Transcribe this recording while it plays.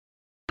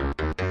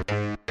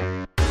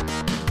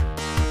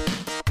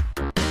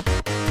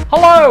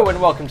Hello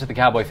and welcome to the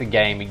Cowboy for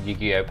Game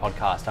Yugioh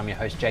podcast. I'm your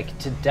host Jake.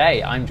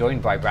 Today I'm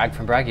joined by Bragg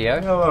from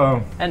Braggio.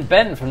 Hello. And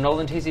Ben from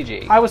Nolan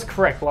TCG. I was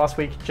correct. Last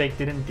week Jake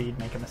did indeed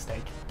make a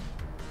mistake.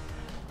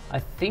 I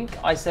think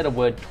I said a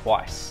word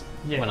twice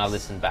when I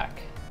listened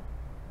back.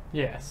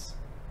 Yes.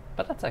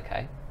 But that's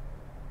okay.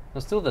 It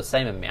was still the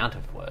same amount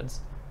of words.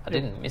 I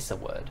didn't miss a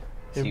word.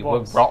 So It you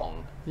was. were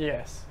wrong.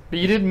 Yes. But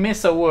you did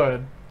miss a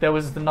word. There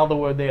was another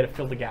word there to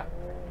fill the gap.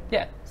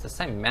 Yeah, it's the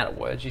same amount of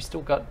words. You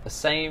still got the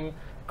same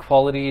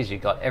quality as you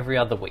got every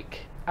other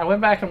week. I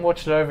went back and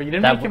watched it over. You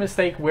didn't That make a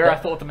mistake where I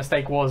thought the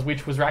mistake was,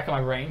 which was racking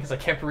my brain because I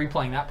kept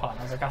replaying that part. And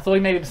I was like, I thought he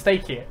made a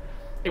mistake here.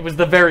 It was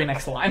the very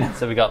next line.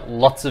 So we got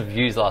lots of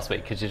views last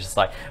week because you're just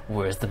like,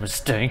 where's the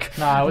mistake?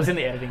 No, I was in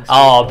the editing.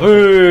 Oh,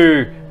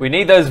 boo! We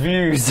need those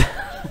views.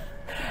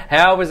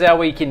 How was our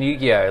week in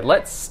Yu-Gi-Oh?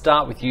 Let's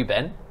start with you,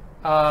 Ben.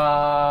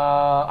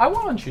 I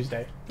won on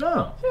Tuesday.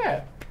 Oh,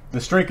 Yeah.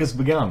 the streak has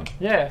begun.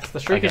 Yes, the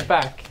streak is Okay.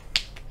 back.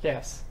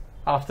 Yes.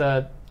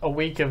 After a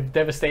week of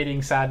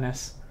devastating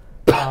sadness,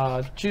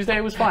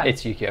 Tuesday was fine.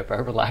 It's Yu-Gi-Oh,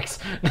 bro. Relax.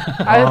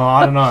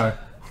 I don't know.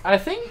 I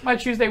think my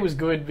Tuesday was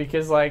good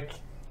because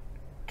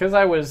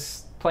I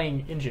was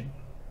playing injured.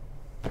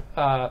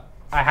 I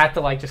had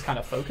to just kind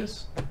of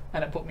focus,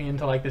 and it put me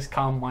into this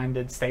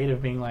calm-minded state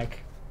of being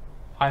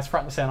eyes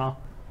front and center.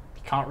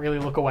 You can't really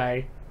look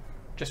away,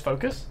 just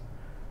focus,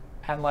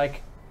 and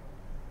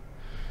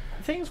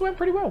things went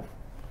pretty well.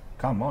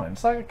 Can't mind.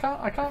 So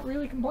I can't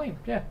really complain.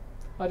 Yeah,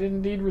 I did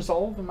indeed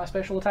resolve, and my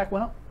special attack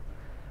went up,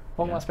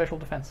 along with my special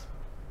defense.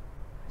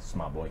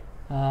 Smart boy.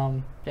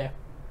 Yeah.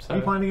 So Are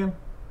you playing again?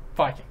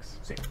 Vikings.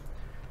 Sick.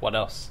 What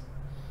else?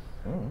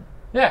 Mm.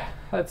 Yeah,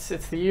 it's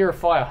the year of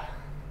fire.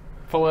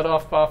 Followed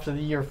off after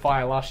the year of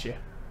fire last year.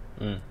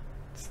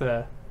 It's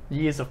the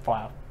years of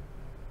fire.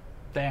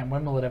 Damn,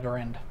 when will it ever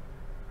end?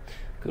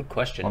 Good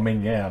question.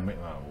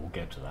 We'll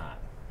get to that.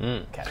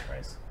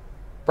 Catchphrase.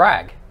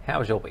 Bragg, how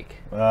was your week?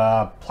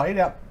 Played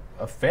out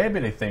a fair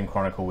bit of Theme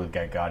Chronicle with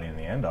Gate Guardian in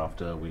the end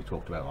after we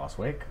talked about last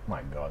week.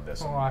 My god, there's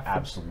some I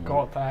absolute...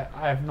 forgot that.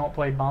 I have not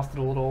played Master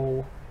Duel at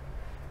all.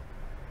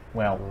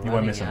 Well, you Running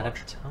weren't missing out much.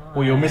 of time.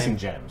 Well, you're missing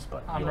gems,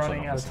 but I'm you're also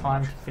running not out of missing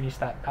time much. to finish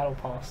that battle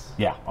pass.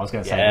 Yeah, I was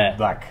going to Yeah,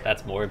 say,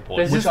 that's more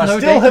important. There's Which just I no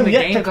still deck in have the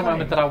yet game to at the play.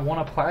 moment that I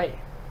want to play.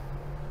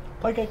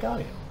 play Gate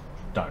Guardian.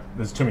 Don't.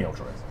 There's too many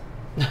ultras.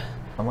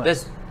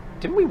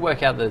 Didn't we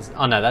work out there's...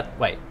 Oh, no,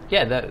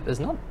 there's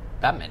not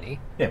that many.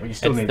 Yeah, but you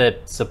still It's need... the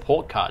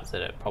support cards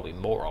that are probably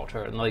more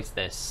ultra. At least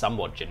they're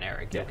somewhat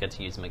generic. You'll get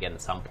to use them again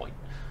at some point.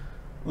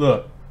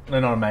 Look,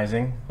 they're not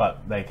amazing,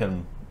 but they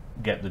can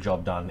get the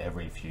job done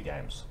every few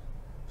games.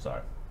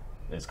 So,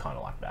 it's kind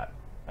of like that.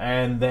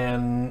 And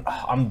then,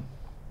 I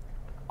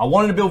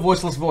wanted to build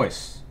Voiceless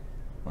Voice.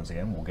 Once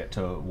again, we'll get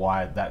to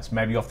why that's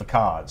maybe off the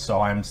cards. So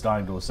I'm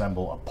starting to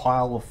assemble a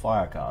pile of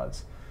fire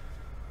cards.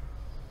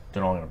 I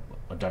don't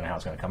know how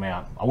it's going to come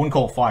out. I wouldn't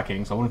call it Fire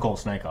Kings. I wouldn't call it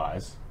Snake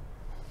Eyes.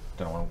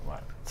 Don't know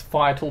what... It's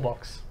Fire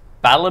Toolbox.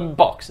 Ballon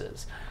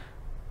boxes.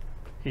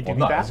 You Well,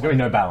 no, there's going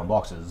to be no battle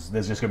boxes.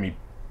 There's just going to be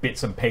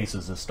bits and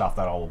pieces of stuff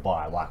that I will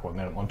buy.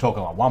 I'm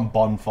talking one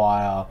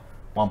bonfire,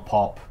 one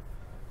pop,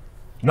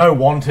 no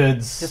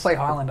wanteds. Just like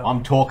Highlander.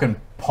 I'm talking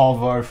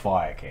Povo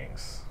Fire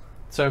Kings.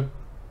 So,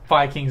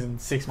 Fire Kings in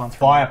 6 months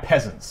from Fire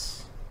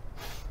Peasants.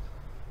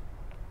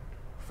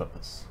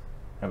 Flippers.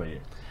 How about you?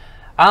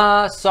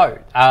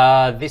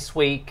 This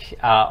week,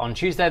 on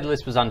Tuesday, the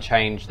list was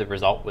unchanged. The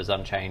result was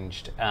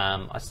unchanged.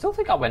 I still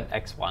think I went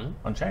X1.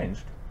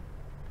 Unchanged?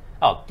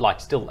 Oh,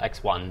 still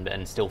X1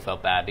 and still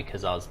felt bad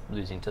because I was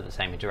losing to the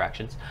same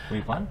interactions. Were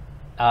you playing?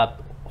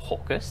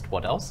 Hawkist,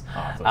 what else? Oh,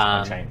 I thought it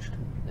was unchanged.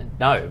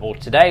 No, well,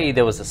 today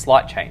there was a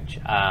slight change.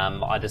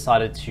 I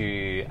decided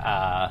to,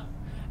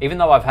 even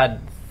though I've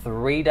had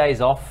 3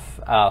 days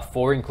off,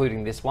 4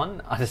 including this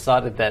one, I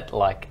decided that,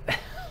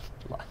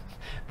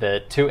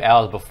 the 2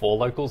 hours before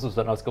locals was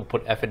when I was going to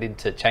put effort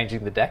into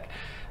changing the deck,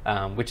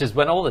 which is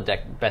when all the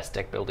best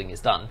deck building is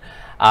done.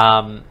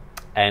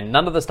 And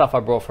none of the stuff I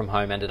brought from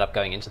home ended up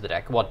going into the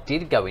deck. What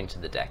did go into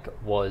the deck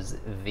was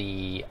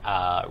the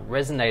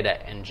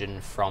Resonator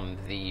engine from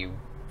the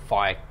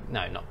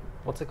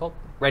what's it called?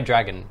 Red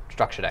Dragon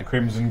structure deck. The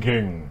Crimson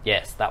King.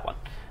 Yes, that one.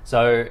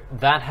 So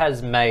that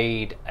has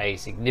made a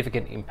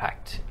significant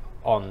impact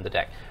on the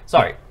deck.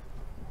 Sorry,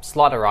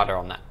 slight errata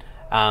on that.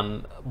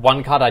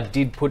 One card I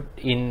did put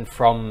in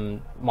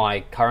from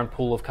my current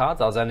pool of cards.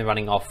 I was only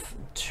running off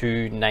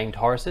 2 named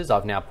Horuses.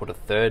 I've now put a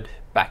 3rd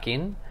back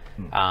in,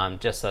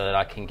 just so that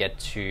I can get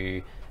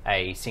to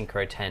a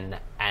Synchro 10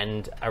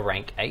 and a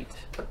rank 8.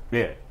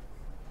 Yeah.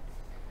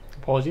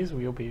 Apologies,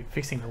 we'll be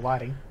fixing the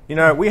lighting. You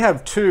know, we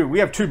have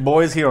two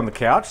boys here on the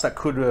couch that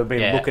could have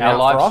been looking our out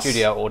live for us.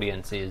 studio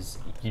audience is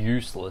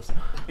useless.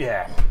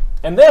 Yeah.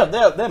 And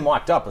they're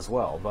mic'd up as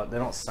well, but they're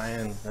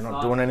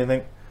not doing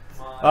anything.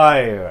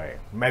 Anyway,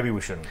 maybe we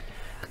shouldn't.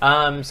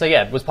 So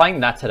yeah, was playing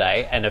that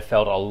today and it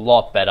felt a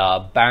lot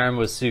better. Baron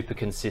was super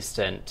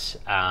consistent,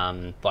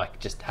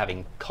 just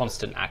having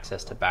constant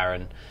access to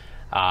Baron.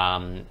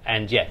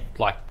 And yeah,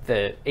 like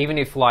even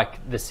if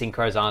like the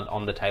synchros aren't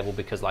on the table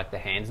because like the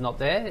hand's not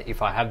there,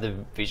 if I have the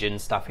vision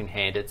stuff in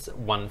hand, it's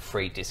one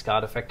free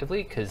discard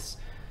effectively. Because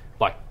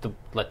like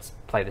let's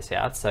play this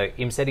out. So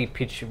Imseti,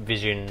 pitch,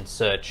 vision,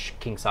 search,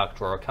 King Sark,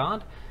 draw a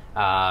card.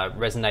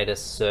 Resonator,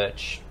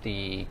 search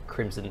the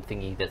crimson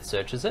thingy that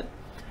searches it.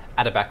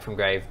 Add it back from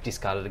grave,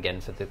 discard it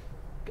again for the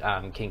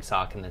King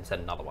Sark, and then set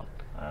another one.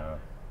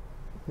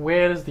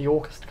 Where does the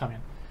Orchest come in?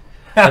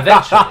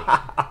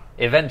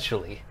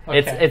 Eventually,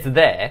 Okay. it's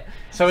there.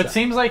 So it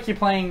seems like you're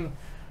playing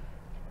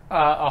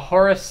a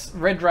Horus,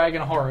 Red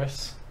Dragon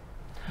Horus.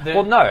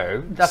 Well,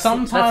 no.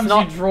 Sometimes that's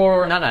not, you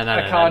draw no.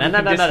 a card you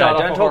can discard off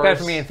Don't a talk Horus.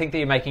 over me and think that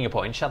you're making a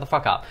point. Shut the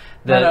fuck up.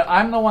 No,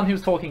 I'm the one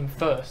who's talking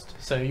first,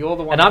 so you're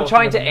the one. And I'm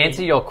trying to talking over me.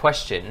 answer your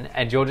question,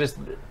 and you're just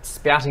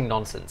spouting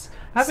nonsense.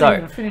 I haven't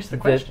even finished the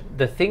question.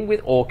 The thing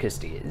with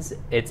Orchest is,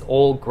 it's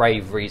all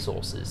grave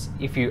resources.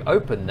 If you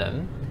open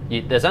them,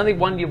 there's only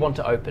one you want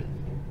to open.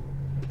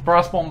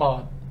 Brass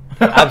Bombard.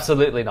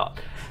 Absolutely not.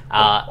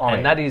 yeah.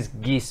 And that is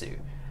Gisu.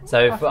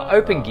 So for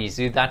open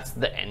Gisu, that's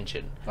the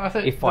engine. I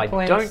thought If the I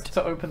plan don't... is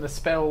to open the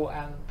spell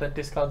and that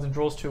discards and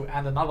draws two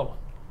and another one.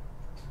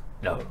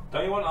 No.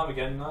 Don't you want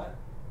Armageddon Knight?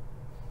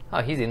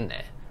 Oh, he's in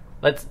there.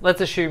 Let's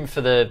assume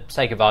for the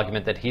sake of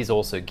argument that he's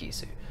also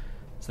Gisu.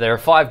 So there are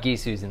 5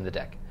 Gisus in the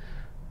deck.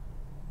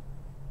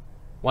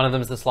 One of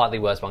them is the slightly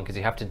worse one because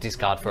you have to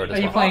discard for it as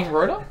Are you well. playing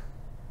Rhoda?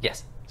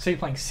 Yes. So you're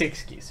playing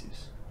 6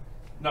 Gisus.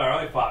 No,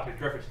 only 5, but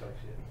Greffish don't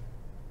shit.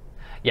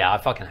 Yeah, I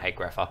fucking hate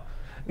Greffa.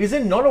 Is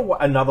there not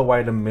another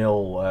way to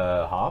mill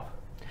Harp?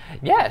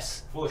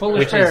 Yes. Foolish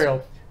Which is-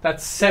 Burial.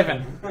 That's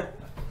 7.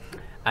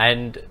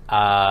 And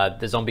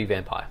the zombie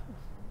vampire.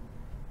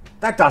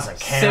 That doesn't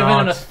count. 7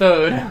 and a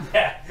third.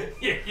 Yeah,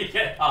 you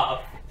get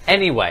half.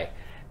 Anyway,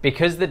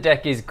 because the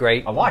deck is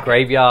great I like it.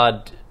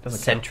 graveyard Doesn't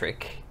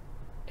centric,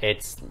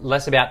 it's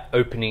less about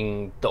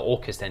opening the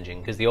Orchest engine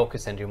because the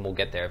Orchest engine will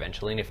get there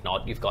eventually, and if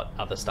not, you've got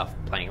other stuff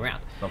playing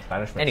around. Not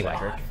banishment. Anyway.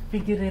 centric.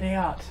 Figured it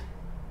out.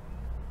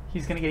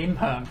 He's gonna get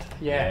impermed.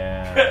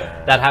 Yeah.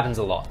 Yeah. That happens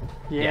a lot.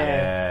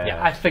 Yeah.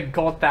 Yeah. I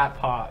forgot that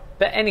part.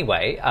 But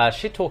anyway,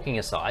 shit talking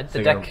aside, the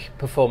So deck you're-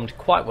 performed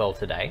quite well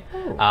today.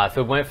 If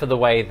it weren't for the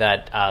way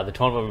that the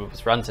tournament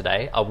was run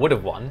today, I would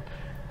have won.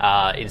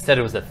 Instead,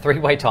 it was a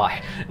 3-way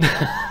tie.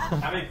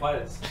 How many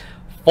players?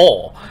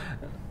 4.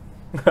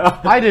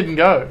 I didn't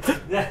go.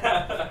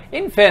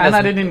 In fairness, And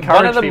I didn't encourage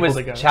one of them people was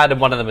to go. Chad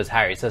and one of them was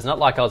Harry, so it's not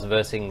like I was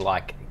versing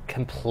like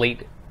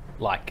complete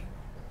like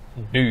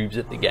noobs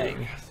at the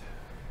game.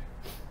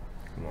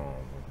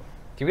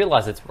 Do you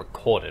realise it's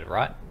recorded,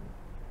 right?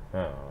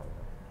 Oh.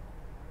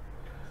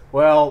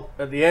 Well,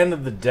 at the end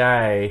of the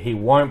day, he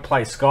won't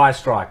play Sky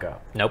Striker.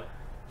 Nope.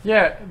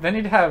 Yeah, then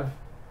he'd have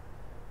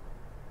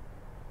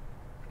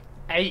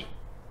 8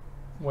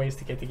 ways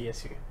to get to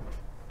Giesu.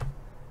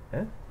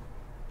 Huh?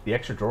 The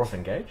extra draw off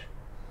engage?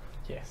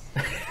 Yes.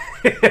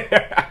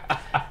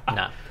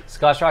 No.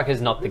 Sky Striker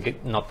is not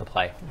the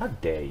play. How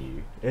dare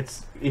you?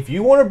 It's if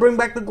you want to bring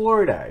back the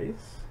glory days.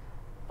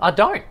 I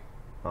don't.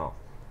 Oh.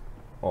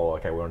 Oh,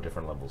 okay, we're on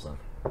different levels then.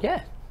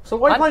 Yeah. So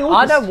why are you playing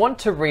I Orchest? don't want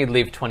to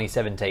relive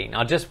 2017.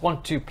 I just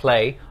want to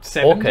play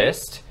 17?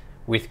 Orchest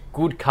with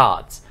good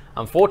cards.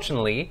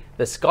 Unfortunately,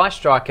 the Sky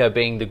Striker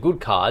being the good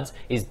cards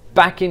is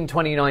back in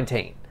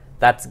 2019.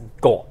 That's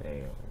gone. Yeah,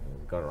 you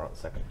got it right the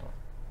second time.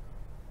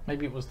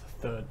 Maybe it was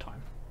the 3rd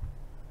time.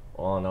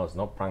 Oh no, it's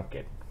not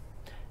Prunkit.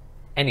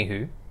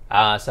 Anywho,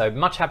 so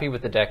much happy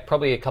with the deck.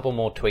 Probably a couple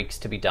more tweaks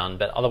to be done,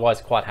 but otherwise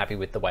quite happy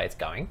with the way it's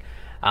going.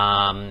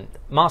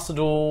 Master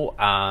Duel,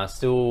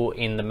 still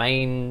in the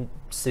main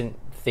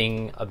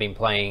thing. I've been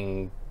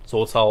playing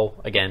Sword Soul.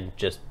 Again,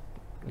 just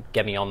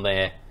get me on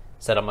there.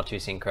 Set up my 2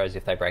 synchros.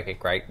 If they break it,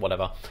 great.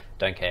 Whatever.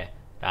 Don't care.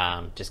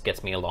 Just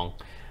gets me along.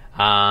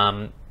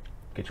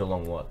 Get you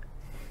along what?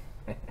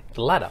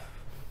 The ladder.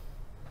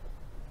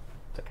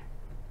 It's okay.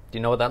 Do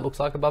you know what that looks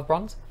like above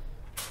bronze?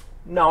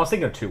 No, I was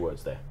thinking of 2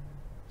 words there.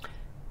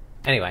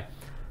 Anyway,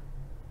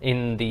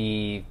 in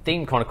the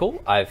Theme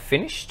Chronicle, I've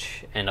finished,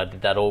 and I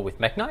did that all with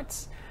Mech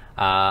Knights.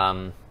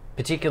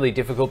 Particularly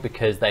difficult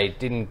because they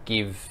didn't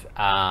give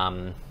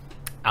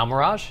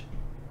Almirage.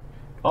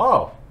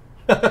 Oh.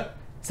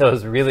 So it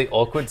was really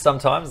awkward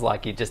sometimes,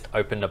 like you just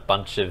opened a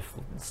bunch of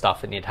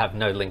stuff and you'd have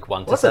no Link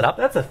 1 to set up.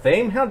 That's a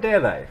theme? How dare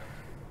they?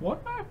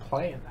 What did I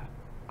play in that?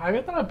 I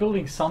ended up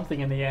building something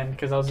in the end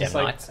because I was just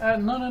Gem like, Knights?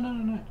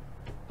 no.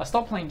 I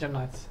stopped playing Gem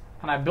Knights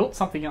and I built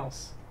something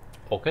else.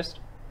 Orchest?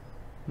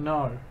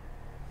 No.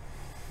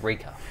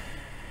 Rika.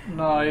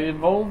 No, it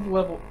involved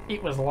level.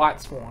 It was Light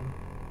Sworn.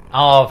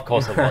 Oh, of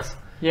course it was.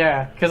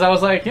 Yeah, because I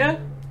was like, yeah,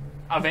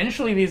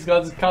 eventually these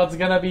cards are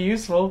gonna be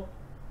useful.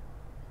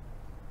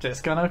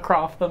 Just gonna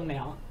craft them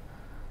now.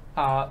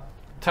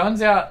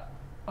 Turns out,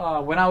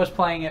 when I was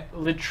playing it,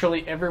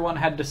 literally everyone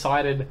had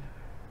decided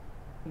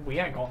we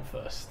ain't going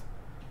first.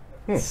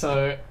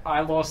 So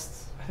I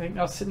lost. I think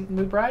I was sitting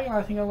with Bragg, and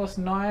I think I lost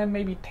 9,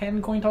 maybe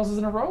 10 coin tosses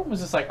in a row. It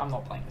was just like, I'm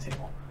not playing this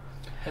anymore.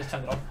 I just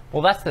turned it off.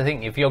 Well, that's the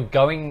thing. If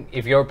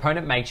your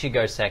opponent makes you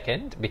go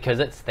second, because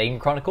it's Theme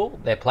Chronicle,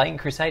 they're playing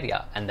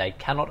Crusadia, and they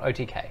cannot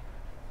OTK.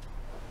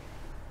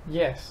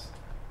 Yes.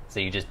 So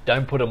you just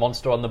don't put a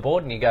monster on the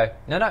board and you go,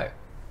 no,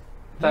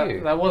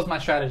 you. That was my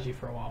strategy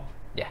for a while.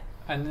 Yeah.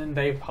 And then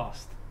they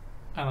passed.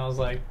 And I was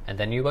like, And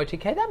then you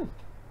OTK them.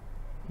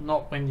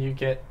 not when you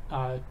get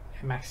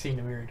Maxi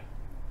Namirid.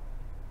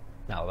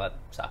 No, that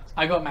sucks.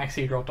 I got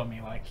Maxi dropped on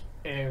me like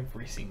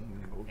every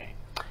single game.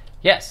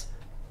 Yes.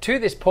 To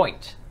this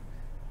point,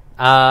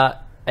 a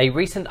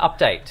recent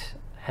update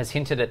has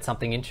hinted at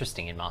something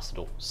interesting in Master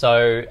Duel.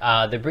 So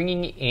they're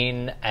bringing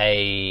in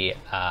a,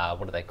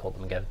 what do they call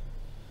them again?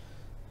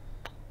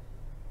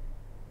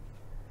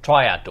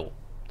 Triad Duel.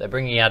 They're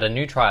bringing out a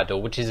new Triad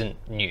Duel, which isn't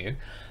new,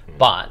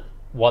 but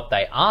what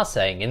they are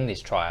saying in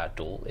this Triad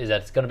Duel is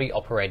that it's going to be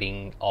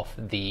operating off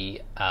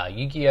the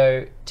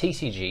Yu-Gi-Oh!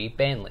 TCG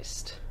ban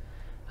list.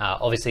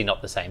 Obviously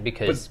not the same,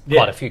 because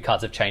quite a few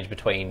cards have changed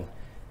between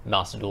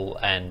Master Duel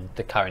and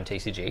the current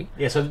TCG.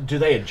 Yeah, so do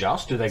they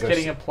adjust? Do they It's go...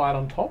 getting applied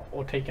on top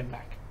or taken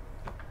back?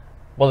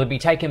 Well, it'll be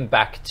taken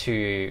back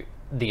to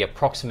the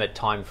approximate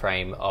time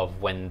frame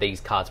of when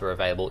these cards were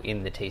available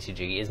in the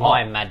TCG, is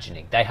my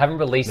imagining. They haven't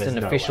released There's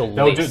an no official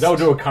way. list. They'll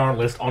do a current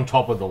list on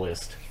top of the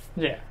list.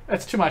 Yeah,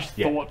 it's too much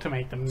thought to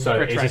make them.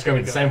 So it's just going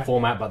to be the same retroactively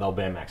format, but they'll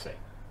ban Maxi.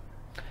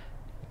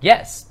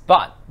 Yes,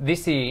 but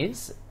this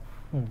is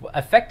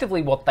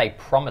effectively what they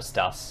promised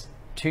us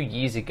 2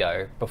 years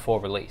ago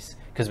before release.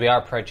 Because we are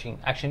approaching...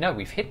 Actually, no,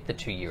 we've hit the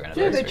 2-year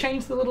anniversary. Yeah, they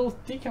changed the little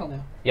decal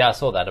now. Yeah, I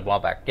saw that a while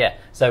back. Yeah,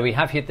 so we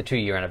have hit the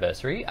 2-year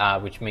anniversary,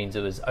 which means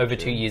it was over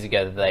 2 years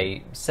ago that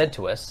they said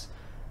to us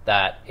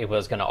that it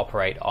was going to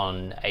operate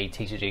on a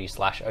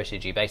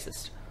TCG/OCG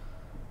basis.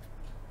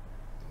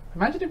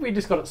 Imagine if we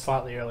just got it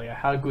slightly earlier,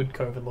 how good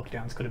COVID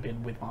lockdowns could have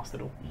been with Master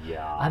Duel.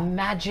 Yeah.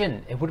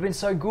 Imagine! It would have been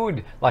so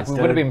good. Like, we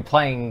Instead would have of- been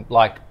playing,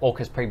 like,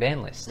 Orca's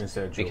pre-ban list.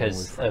 Instead of dueling because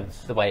with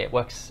friends. of the way it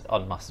works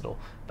on Master Duel.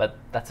 But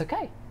that's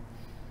okay.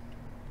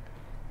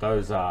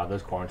 Those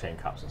quarantine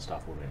cups and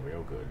stuff would have been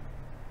real good.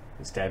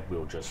 Instead,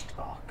 we'll just...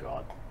 Oh,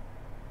 God.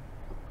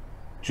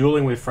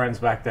 Dueling with friends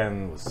back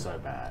then was so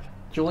bad.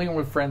 Dueling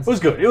with friends It was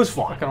good. It was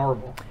fine. fucking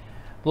horrible.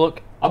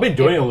 Look, I've been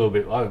doing it a little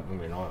bit. I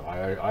mean,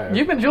 I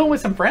You've been dueling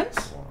with some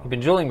friends? you've been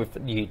dueling with...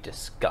 You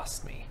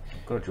disgust me.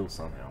 got to duel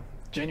somehow.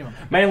 Genuine.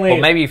 Mainly... Or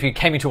maybe if you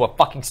came into a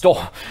fucking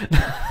store.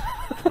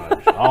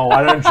 Oh,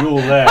 I don't duel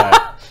there.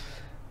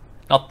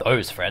 Not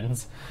those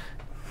friends.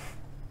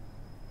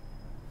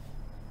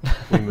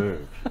 We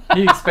moved.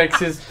 He expects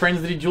his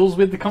friends that he duels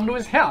with to come to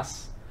his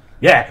house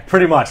Yeah,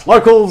 pretty much.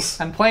 Locals.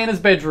 and play in his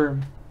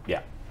bedroom.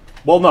 Yeah.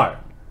 Well, no.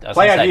 was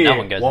Play gonna out say, here no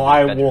one goes while into I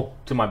his bedroom.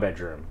 walk to my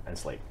bedroom and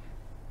sleep.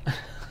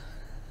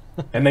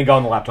 And then go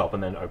on the laptop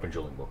and then open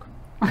dueling book.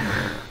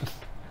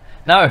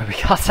 No, we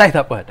can't say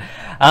that word.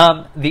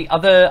 The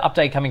other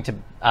update coming to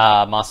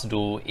Master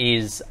Duel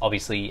is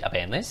obviously a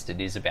ban list.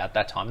 It is about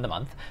that time of the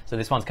month. So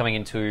this one's coming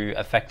into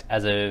effect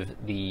as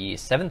of the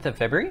 7th of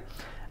February.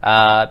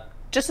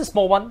 Just a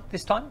small one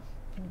this time.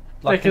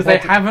 Because they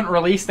haven't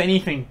released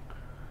anything.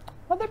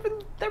 Well,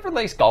 they've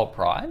released Gold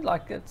Pride.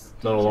 Like, it's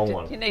Not a long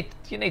one.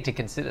 You need to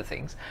consider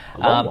things. A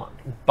long one.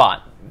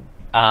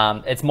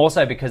 But it's more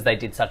so because they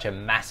did such a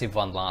massive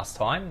one last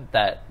time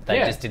that they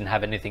Yeah. just didn't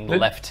have anything They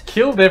left.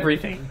 killed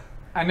everything.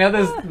 And now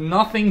there's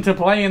nothing to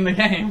play in the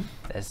game.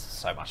 There's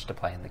so much to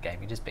play in the game.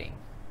 You're just being...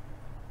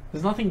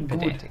 There's nothing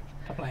good Pedantic.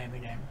 to play in the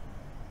game.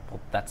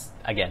 Well, that's,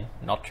 again,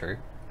 not true.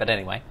 But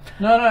anyway.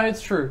 No,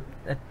 it's true.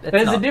 It's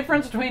There's a not.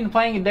 difference between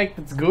playing a deck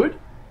that's good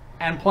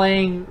and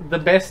playing the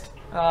best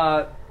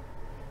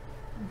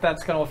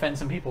that's going to offend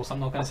some people, so I'm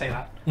not going to say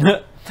that. Did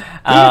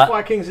you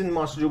Fly Kings in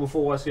Master Duel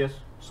before YCS?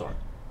 Sorry.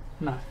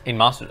 No. In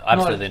Master,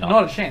 absolutely not.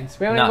 Not a chance.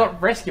 We haven't No.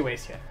 got Rescue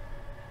Ace yet.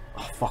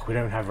 Oh, fuck, we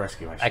don't have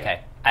Rescue Ace yet. Okay,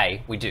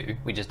 A, we do.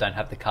 We just don't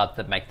have the cards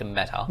that make them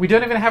meta. We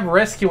don't even have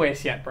Rescue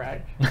Ace yet,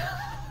 Brad.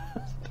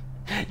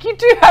 You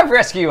do have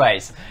Rescue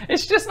Ace.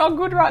 It's just not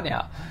good right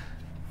now.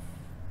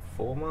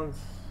 4 months?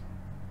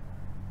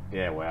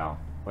 Yeah, wow.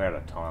 We're out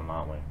of time,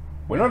 aren't we?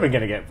 We're not even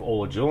going to get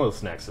all the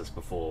Duelist Nexus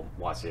before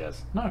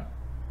YCS. No.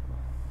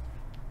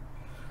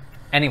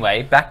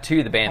 Anyway, back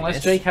to the ban Unless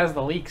list. Jake has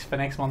the leaks for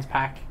next month's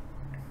pack.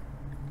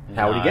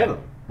 How would he get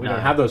them? We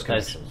don't have those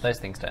connections. Those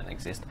things don't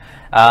exist.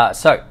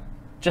 So,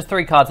 just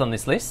 3 cards on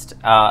this list.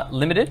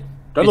 Limited.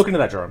 Don't look into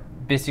that, Jerome.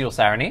 Bestial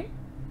Saronir.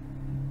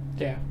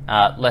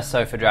 Yeah. Less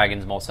so for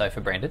Dragons, more so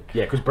for Branded.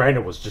 Yeah, because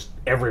Brandon was just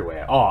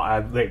everywhere.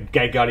 Oh, the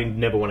Gate Guardian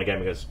never won a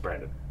game against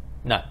Brandon.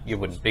 No, you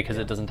wouldn't, because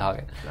it doesn't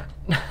target.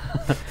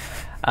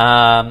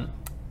 No.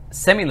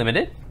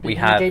 Semi-limited, we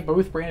have... Negate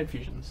both branded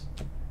fusions.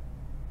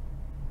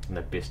 And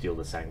the Bestial,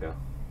 the Sanga.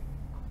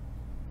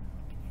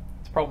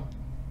 It's a problem.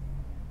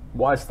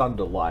 Why is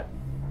Thunder light?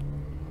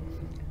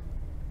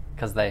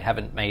 Because they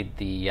haven't made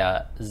the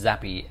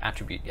Zappy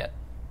attribute yet.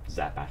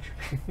 Zap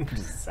attribute.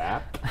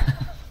 Zap?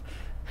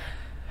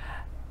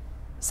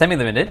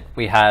 Semi-limited,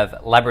 we have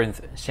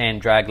Labyrinth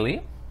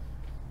Chandraglia.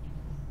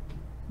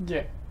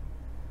 Yeah.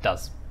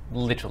 Does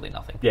literally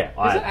nothing. Yeah.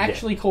 Is it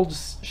actually called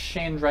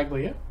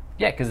Chandraglia?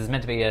 Yeah, because it's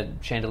meant to be a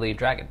chandelier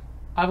dragon.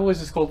 I've always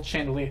just called it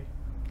Chandelier.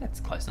 That's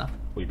close enough.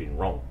 We've been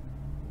wrong.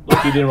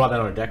 Look, you didn't write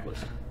that on a deck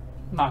list.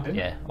 No, I didn't.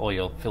 Yeah, all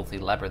your filthy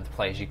Labyrinth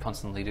plays you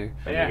constantly do.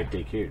 And Yeah. you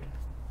get DQ'd.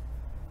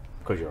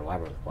 Because you're a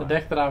Labyrinth The player.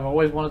 deck that I've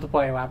always wanted to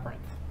play, Labyrinth.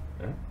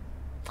 Yeah.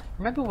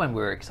 Remember when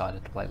we were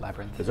excited to play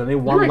Labyrinth? There's only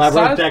were one excited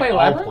Labyrinth to deck play I'll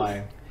Labyrinth?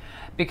 play.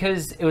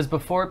 Because it was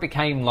before it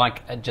became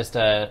like just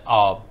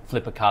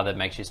flip a card that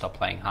makes you stop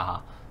playing,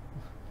 haha.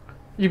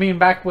 You mean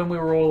back when we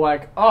were all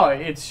like, oh,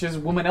 it's just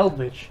Woman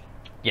Eldritch.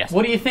 Yes.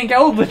 What do you think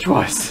Eldritch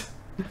was?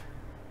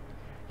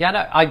 Yeah, no,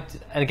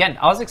 and again,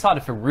 I was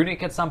excited for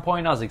Runic at some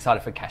point, I was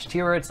excited for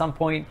Kashtira at some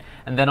point,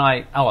 and then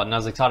I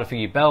was excited for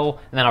Yubel,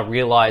 and then I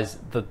realised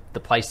the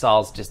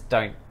playstyles just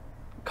don't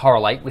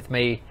correlate with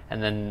me,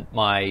 and then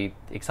my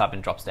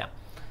excitement drops down.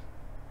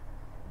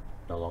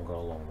 No longer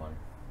a long one.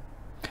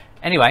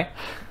 Anyway,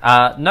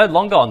 no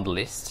longer on the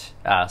list,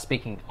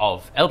 speaking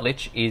of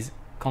Eldritch, is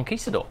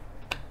Conquistador.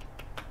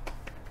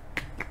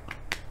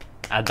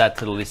 Add that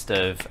to the list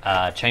of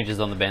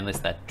changes on the ban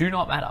list that do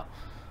not matter.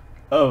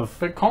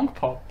 But Conk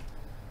Pop.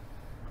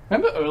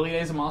 Remember early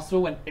days of Master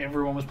Duel when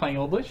everyone was playing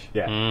Eldritch?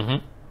 Yeah.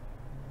 Mm-hmm.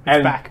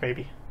 And Back,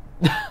 baby.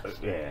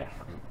 Yeah.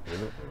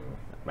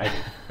 Maybe.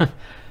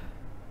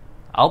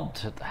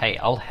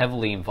 I'll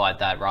heavily invite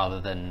that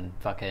rather than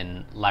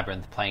fucking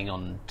Labyrinth playing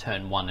on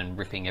turn 1 and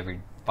ripping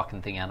every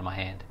fucking thing out of my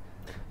hand.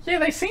 Yeah,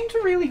 they seem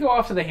to really go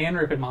after the hand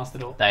rip in Master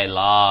Duel. They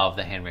love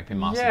the hand ripping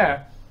Master Yeah.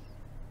 Duel.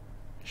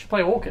 You should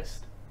play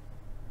Orcust.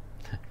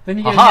 Then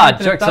you get Aha, a hand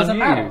that joke's on doesn't you.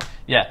 matter.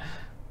 Yeah.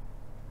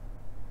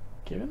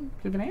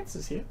 Giving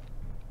answers here.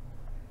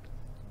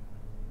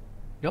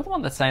 You're the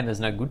one that's saying there's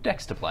no good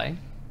decks to play.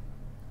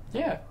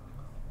 Yeah.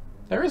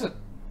 There isn't.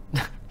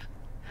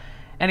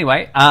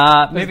 Anyway,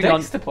 There's moving on.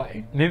 decks to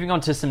play. Moving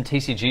on to some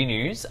TCG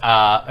news.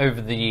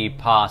 Over the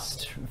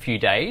past few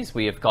days,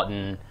 we have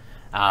gotten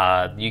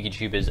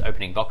Yugioh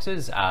opening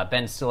boxes.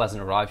 Ben still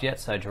hasn't arrived yet,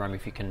 so Jerome,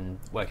 if you can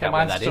work out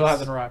where Mine that is. still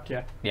hasn't arrived,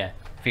 yeah. Yeah,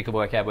 if you could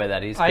work out where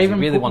that is, I because he even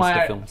really put wants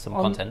my, to film some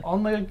content.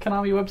 On the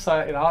Konami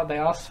website, they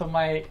asked for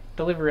my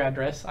delivery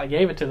address. I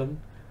gave it to them.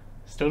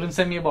 Still didn't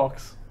send me a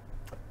box.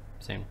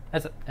 Soon.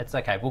 It's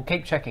okay. We'll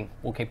keep checking.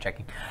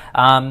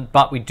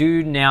 But we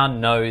do now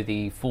know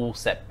the full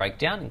set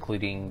breakdown,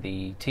 including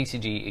the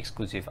TCG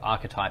exclusive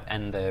archetype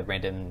and the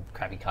random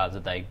crappy cards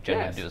that they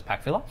generally Yes. do as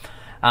pack filler.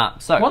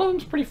 So One of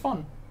them's pretty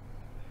fun.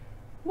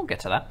 we'll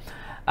get to that.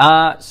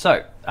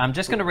 So I'm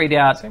just going to read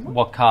out Same one?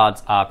 what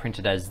cards are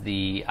printed as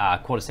the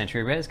quarter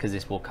century rares, because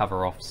this will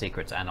cover off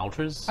secrets and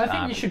ultras. I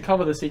think you should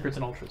cover the secrets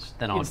and ultras.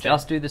 Then I'll instead.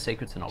 just do the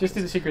secrets and ultras. Just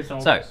do the secrets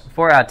and So ultras.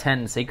 for our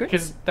 10 secrets.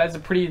 Because that's a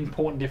pretty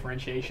important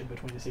differentiation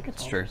between the secrets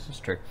It's and true, ultras. it's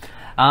true.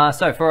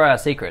 So for our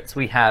secrets,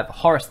 we have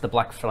Horus the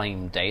Black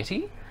Flame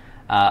Deity,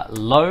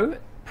 Lo,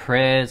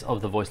 Prayers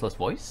of the Voiceless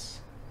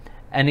Voice,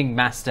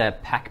 Enigmaster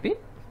Packbit.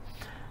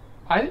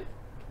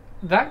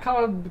 That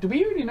card, do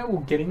we already know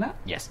we're getting that?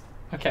 Yes.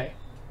 Okay.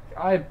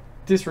 I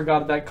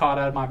disregarded that card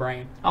out of my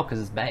brain. Oh, because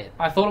it's bad.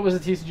 I thought it was a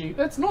TCG.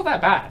 It's not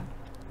that bad.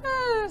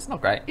 It's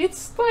not great.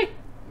 It's like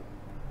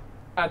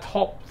a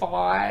top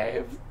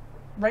 5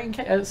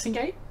 sync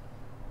 8.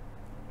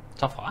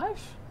 Top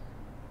 5?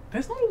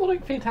 There's not a lot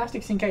of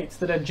fantastic sync 8s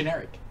that are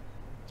generic.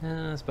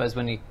 I suppose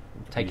when you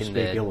take You in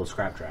speak the... ill of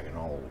Scrap Dragon,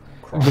 I'll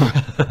cry.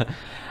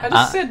 I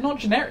just said not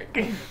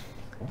generic.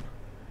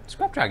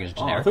 Scrap Dragon's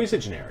Oh, I generic. thought you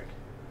said generic.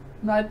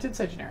 No, I did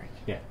say generic.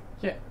 Yeah,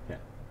 Yeah. yeah.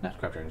 No.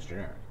 Scrap Dragon's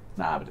generic.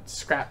 Nah, but it's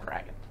Scrap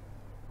Dragon.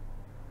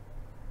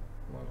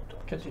 Well, not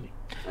done. Continue.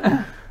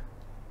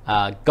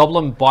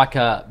 Goblin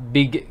Biker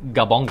Big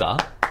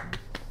Gabonga.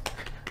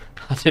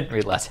 I didn't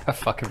realise how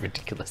fucking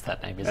ridiculous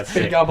that name is. That's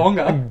Big sick.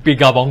 Gabonga. Big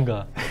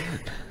Gabonga.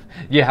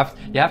 you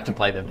have to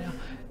play them now.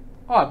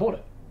 Oh, I bought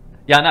it.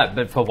 Yeah, I know,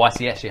 but for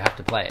YCS you have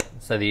to play it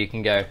so that you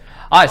can go,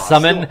 I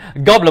summon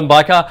Goblin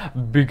Biker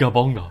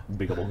Bigabonga.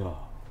 Bigabonga.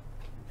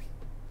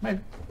 Maybe.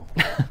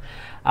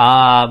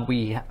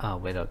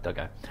 Where did I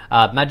go?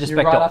 Magispector.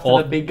 You're right after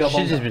the Big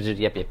Gabonga.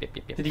 Yep.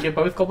 Did you get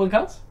both Goblin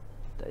cards?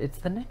 It's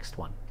the next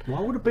one. Why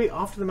would it be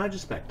after the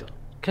Magispector?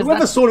 'Cause Whoever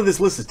that's- sorted this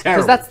list is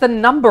terrible. Because that's the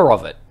number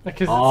of it.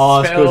 Because Oh,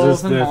 it's it's 'cause spells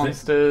it's and the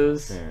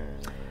monsters.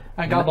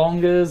 And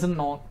Gabongas and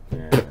not.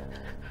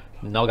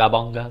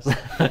 Nogabongas.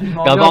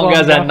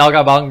 Gabongas and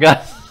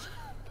Nogabongas.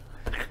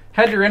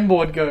 How'd your end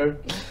board go?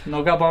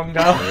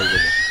 Nogabonga.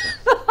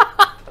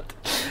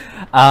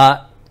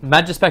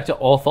 Magispector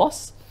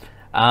Orthos.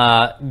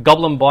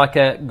 Goblin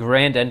Biker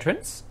Grand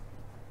Entrance.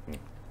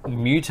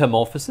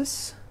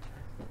 Mutamorphosis.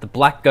 The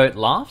Black Goat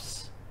Laughs.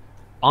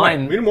 Wait,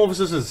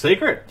 Metamorphosis is a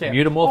secret? Yeah. Oh,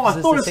 Mutamorphosis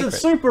I thought it is said secret.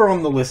 super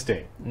on the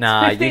listing.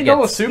 Nah, you $15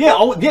 get... super?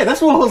 Yeah, yeah, that's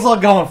what I was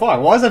like going,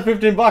 fine. Why is that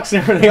 $15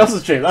 and everything else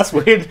is cheap? That's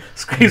weird.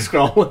 Screen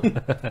scrolling.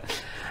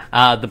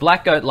 The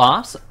Black Goat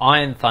Laughs,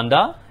 Iron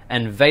Thunder,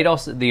 and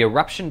Vados, the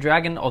Eruption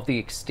Dragon of the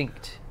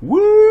Extinct.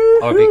 Woo!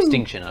 Of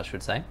extinction, I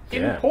should say.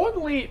 Yeah.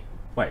 Importantly,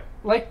 Wait,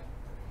 like,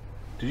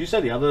 did you say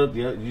the other?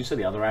 Did you say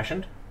the other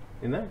Ashen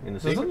in there in the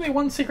there's secret? only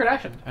one secret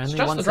action. It's Only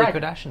just one the Secret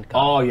dragon. Ashen card.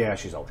 Oh yeah,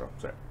 she's Ultra.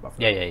 Sorry.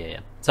 Yeah.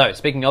 So,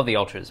 speaking of the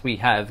Ultras, we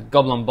have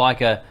Goblin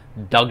Biker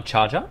Doug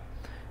Charger,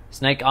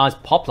 Snake Eyes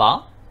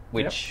Poplar,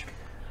 which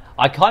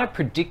I kind of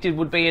predicted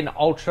would be an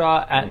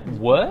Ultra at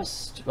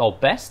worst, or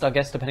best, I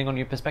guess, depending on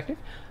your perspective.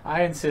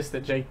 I insist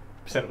that Jake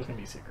said it was going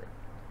to be a secret.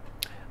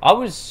 I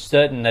was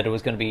certain that it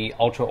was going to be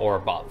Ultra or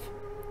above.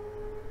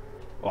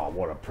 Oh,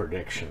 what a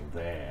prediction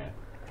there.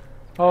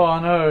 Oh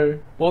no.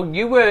 Well,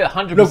 you were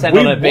 100%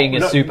 on it being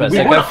a super,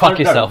 so go fuck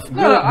yourself.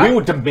 We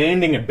were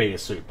demanding it be a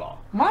super.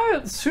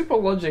 My super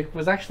logic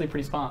was actually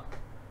pretty smart.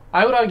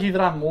 I would argue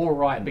that I'm more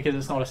right because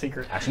it's not a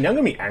secret. Actually, now I'm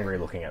going to be angry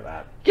looking at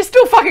that. You're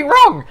still fucking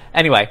wrong!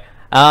 Anyway,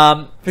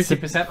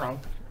 50% wrong.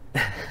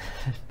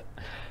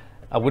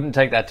 I wouldn't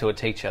take that to a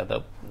teacher.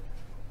 They'll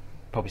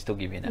probably still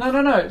give you an F.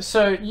 No.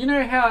 So, you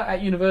know how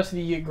at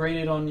university you get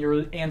graded on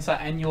your answer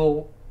and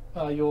your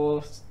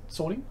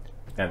sorting?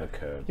 And the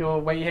curve. Your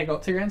where you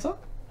got to your answer?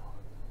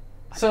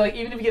 So, like,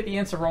 even if you get the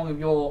answer wrong, if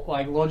your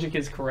like logic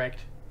is correct,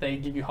 they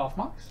give you half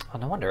marks. Oh,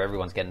 no wonder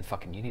everyone's getting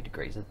fucking uni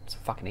degrees. It's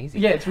fucking easy.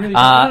 Yeah, it's really... no,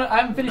 I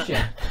haven't finished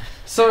yet.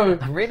 So...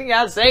 I'm reading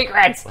out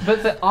secrets!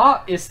 But the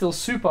art is still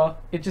super.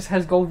 It just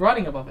has gold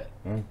writing above it.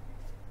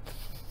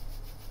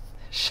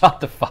 Shut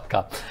the fuck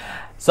up.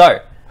 So,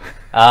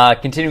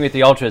 continuing with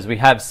the Ultras, we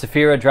have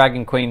Saphira,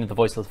 Dragon Queen of the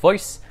Voiceless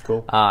Voice.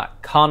 Cool.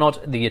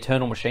 Carnot, the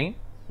Eternal Machine.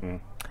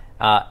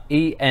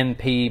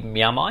 EMP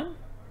Meowmine.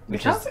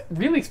 Which is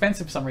really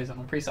expensive for some reason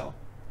on pre-sale.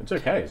 It's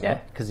okay, isn't Yeah,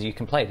 it? because you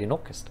can play it in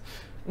August.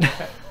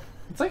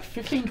 It's like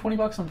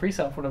 $15-20 on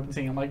pre-sale for what I've been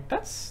seeing. I'm like,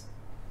 that's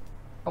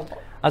a lot.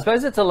 I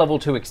suppose it's a level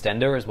 2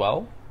 extender as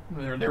well.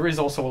 There is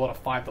also a lot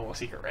of $5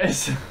 secret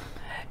rares.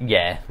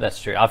 Yeah,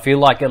 that's true. I feel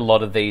like a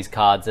lot of these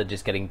cards are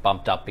just getting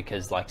bumped up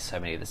because like so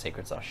many of the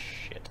secrets are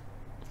shit.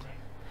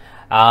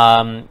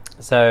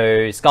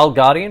 So Skull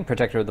Guardian,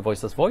 Protector of the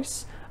Voiceless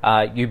Voice.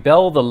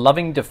 Yubel, the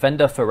Loving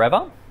Defender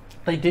Forever.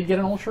 They did get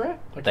an ultra rare?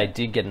 Okay. They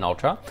did get an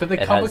Ultra. But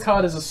the It cover has-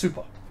 card is a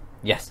super.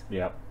 Yes.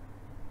 Yep.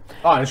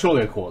 Oh, and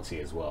surely a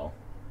Quartzy as well.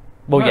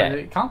 Well, No, yeah.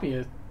 it can't be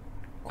a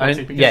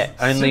Quartzy because Yeah,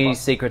 it's only super.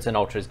 Secrets and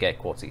Ultras get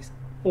Quartzies.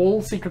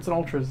 All secrets and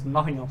ultras,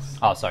 nothing else.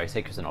 Oh, sorry,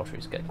 Secrets and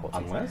Ultras get Quartzies.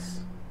 Unless...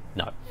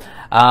 No.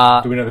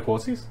 Do we know the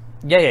Quartzies?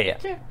 Yeah.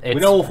 Yeah. It's,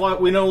 We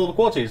know all the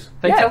Quartzies.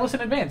 They Yeah. tell us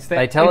in advance.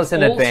 They tell us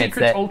in all advance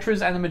secrets, that-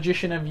 ultras, and the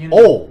magician of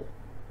unity. All.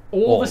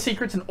 All all. the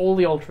secrets and all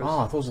the ultras. Oh,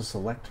 I thought it was a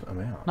select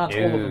amount. No, it's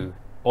all of them. Ew.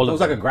 All It of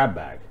was like a them. grab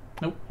bag.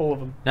 Nope, all of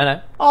them.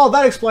 No. Oh,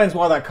 that explains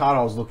why that card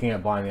I was looking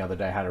at buying the other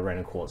day had a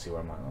random Quartzy where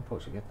I'm like, I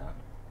probably should get that.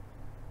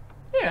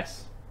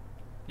 Yes.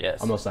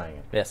 Yes. I'm not saying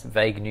it. Yes,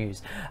 vague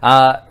news.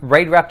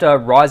 Raid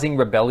Raptor, Rising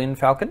Rebellion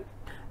Falcon.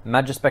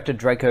 Magispector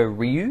Draco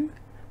Ryu.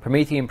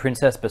 Promethean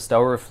Princess,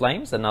 Bestower of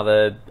Flames,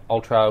 another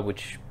Ultra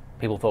which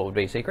people thought would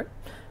be a secret.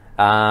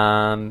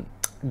 Goblin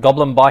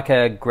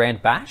Biker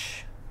Grand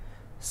Bash.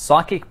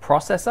 Psychic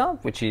Processor,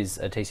 which is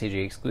a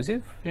TCG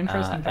exclusive.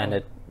 Interesting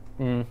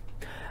And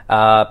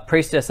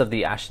Priestess of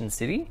the Ashen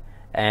City.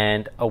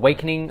 And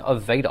Awakening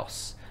of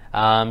Vados.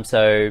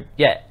 So,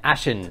 yeah,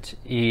 Ashened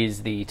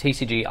is the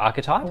TCG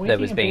archetype that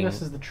was being...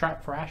 This is the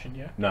trap for Ashen,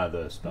 yeah? No,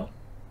 the spell.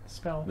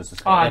 Spell. This is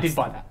Oh, I that's- did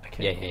buy that.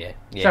 Okay.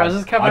 Yeah. So I was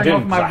just covering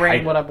didn't, off my 'cause I brain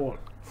hate what it. I bought.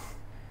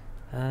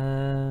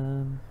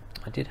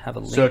 I did have a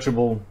link.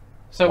 Searchable.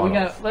 So we're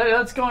one-off.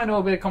 let's go into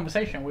a bit of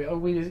conversation. Are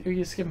we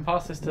just skipping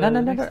past this to No.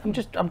 the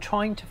next I'm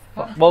trying to.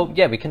 Well,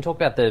 yeah, we can talk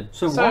about the.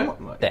 So, So-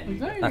 why, there.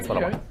 No, That's what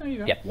I you want. go. No, you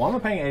go. Yeah. why am I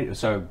paying 80?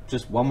 So,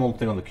 just one more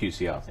thing on the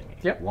QCR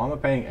thingy. Yep. Why am I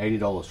paying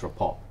 $80 for a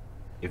pop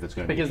if it's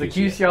going to Because be the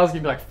QCR is going to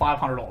be like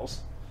 $500.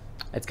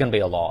 It's going to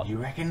be a lot. You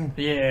reckon?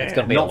 Yeah. It's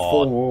gonna be Not a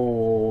lot.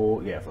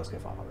 for. Yeah, let's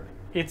get 500.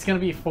 It's going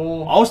to be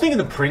for... I was thinking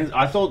the prince.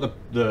 I thought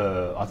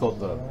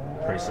the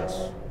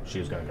princess. She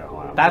was going to go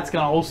higher. That's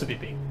going to also be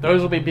big.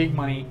 Those will be big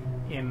money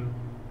in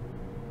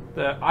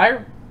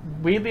the...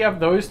 Weirdly enough,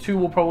 those two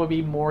will probably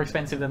be more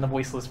expensive than the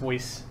Voiceless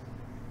Voice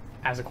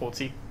as a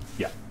Quartzy.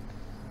 Yeah.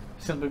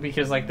 Simply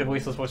because like the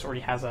Voiceless Voice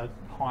already has a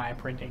high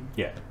printing.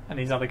 Yeah. And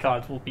these other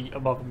cards will be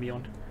above and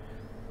beyond.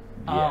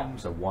 Yeah.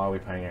 So why are we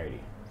paying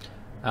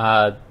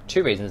 80?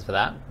 Two reasons for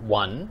that.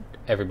 One,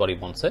 everybody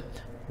wants it.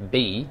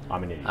 B,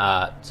 I'm an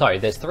idiot. sorry,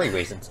 there's three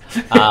reasons.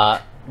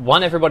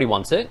 One, everybody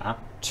wants it. Huh?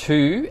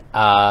 Two,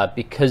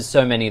 because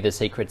so many of the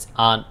secrets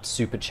aren't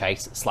super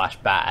chase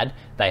 / bad,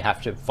 they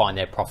have to find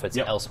their profits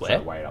Yep. elsewhere.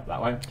 So weigh it up that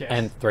way. Yes.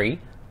 And three,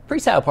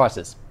 pre-sale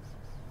prices.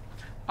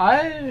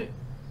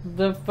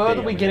 The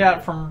further Yeah, we I get mean-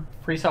 out from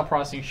pre-sale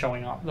pricing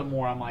showing up, the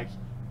more I'm like,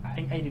 I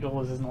think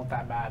 $80 is not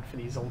that bad for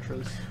these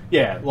ultras.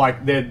 Yeah,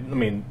 like they're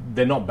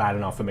not bad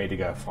enough for me to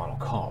go final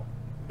cop,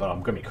 but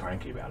I'm gonna be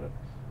cranky about it.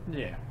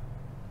 Yeah.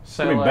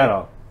 So Could have been like,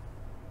 better.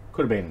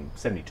 Could have been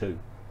 72.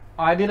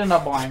 I did end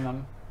up buying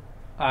them.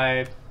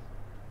 I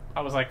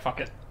was like, fuck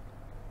it.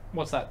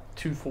 What's that?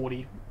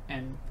 $240,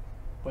 and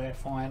we're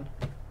fine.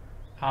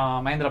 I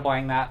ended up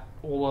buying that,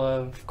 all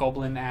of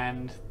Goblin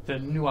and the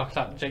new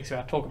archetype that Jake's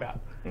about to talk about.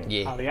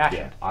 Yeah. The Ashen.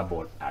 Yeah, I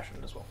bought Ashen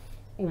as well.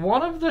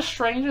 One of the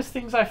strangest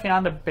things I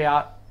found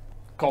about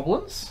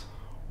goblins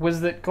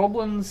was that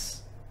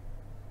goblins...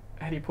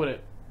 How do you put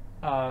it?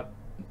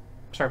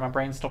 Sorry, my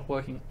brain stopped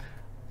working.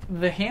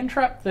 The hand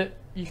trap that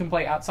you can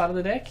play outside of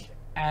the deck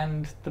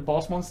and the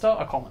boss monster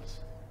are commons.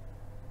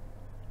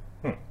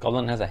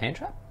 Goblin has a hand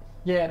trap?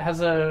 Yeah, it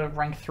has a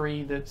rank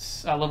 3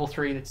 that's... level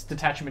 3 that's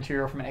detaching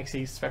material from an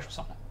Xyz special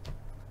summon.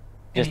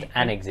 Just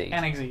an Xyz?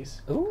 An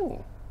Xyz.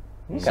 Ooh.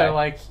 Okay. So,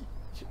 like,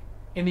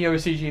 in the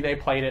OCG, they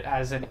played it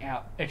as an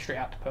extra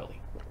out to Pearly.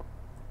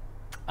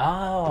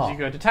 Oh. You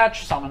go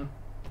detach, summon,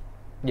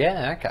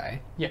 Yeah,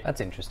 okay. Yeah.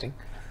 That's interesting.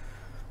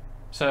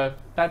 So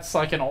that's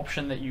like an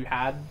option that you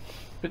had,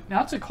 but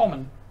now it's a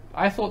common.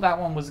 I thought that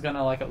one was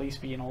gonna like at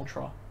least be an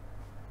ultra.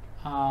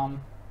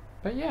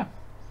 But yeah.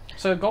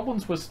 So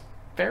goblins was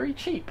very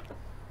cheap.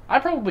 I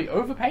probably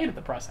overpaid at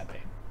the price I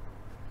paid.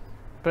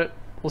 But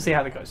we'll see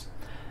how that goes.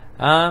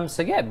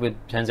 So yeah, it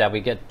turns out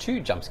we get 2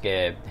 jump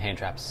scare hand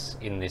traps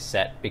in this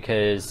set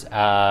because,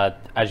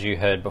 as you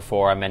heard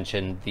before, I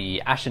mentioned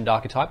the Ashen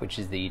archetype, which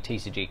is the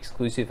TCG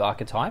exclusive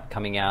archetype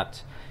coming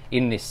out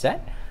in this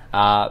set.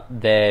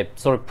 Their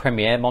sort of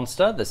premier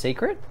monster, the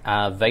secret,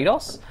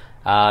 Vados.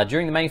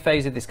 During the main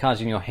phase, if this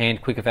card's in your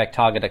hand, quick effect,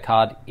 target a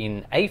card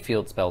in a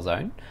field spell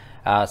zone.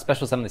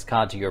 Special summon this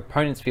card to your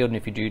opponent's field, and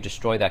if you do,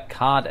 destroy that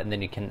card, and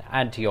then you can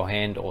add to your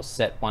hand or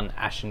set 1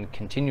 Ashen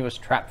continuous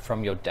trap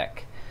from your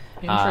deck.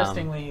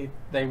 Interestingly,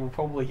 they will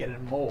probably get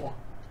it more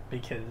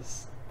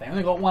because they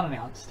only got 1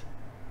 announced.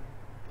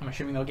 I'm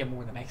assuming they'll get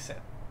more in the next set.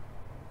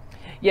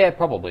 Yeah,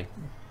 probably.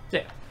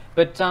 Yeah.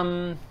 But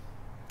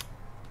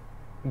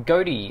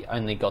Ghoti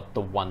only got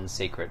the 1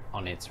 secret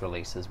on its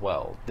release as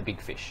well, the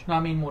big fish. No, I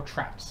mean more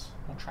traps.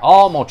 More traps.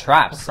 Oh, more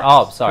traps.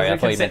 Oh, sorry, I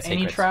 'Cause thought they you can meant set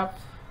any secrets. trap.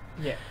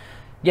 Yeah.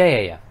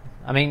 Yeah.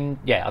 I mean,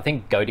 yeah, I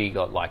think Ghoti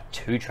got like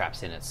 2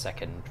 traps in its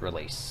second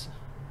release.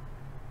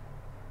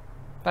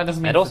 That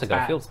doesn't mean It also it's got a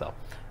bad. field spell.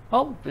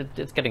 Well,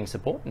 it's getting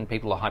support and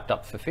people are hyped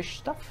up for fish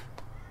stuff.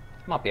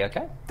 Might be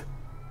okay.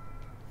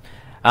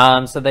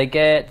 So they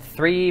get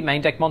 3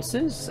 main deck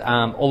monsters,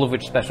 all of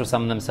which special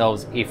summon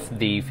themselves if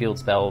the field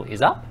spell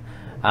is up.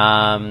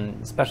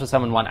 Special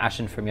summon 1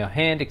 Ashen from your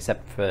hand,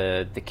 except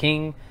for the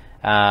king.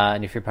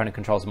 And if your opponent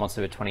controls a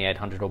monster with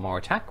 2800 or more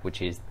attack,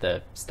 which is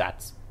the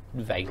stats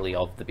vaguely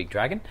of the big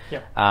dragon,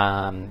 Yep.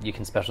 you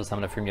can special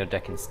summon it from your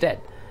deck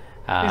instead.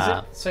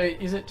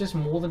 Is it just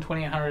more than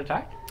 2800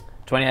 attack?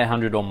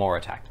 2800 or more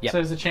attack. Yeah, So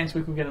there's a chance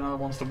we could get another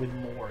monster with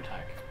more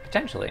attack.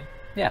 potentially.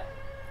 Yeah.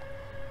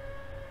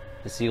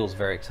 The Seal's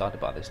very excited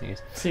by this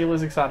news. Seal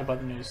is excited by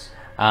the news.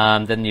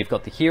 Then you've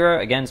got the hero,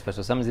 again,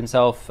 special summons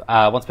himself.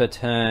 Once per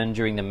turn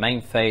during the main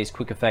phase,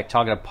 quick effect,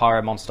 target a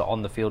pyro monster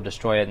on the field,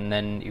 destroy it, and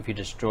then if you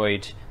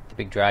destroyed the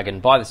big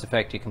dragon by this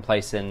effect, you can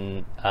place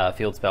an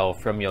field spell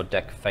from your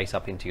deck face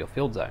up into your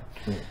field zone.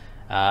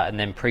 And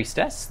then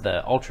Priestess,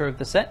 the ultra of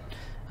the set,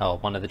 or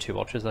one of the 2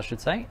 ultras, I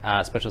should say,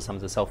 special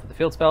summons itself with the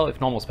field spell.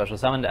 If normal special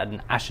summoned, add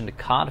an Ashen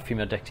card from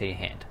your deck to your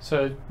hand.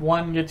 So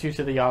 1 gets you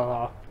to the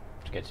other,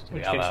 Which gets you to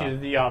which the gets other. you to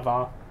the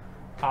other.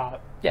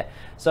 Yeah,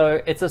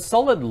 so it's a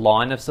solid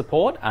line of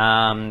support.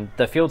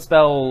 The field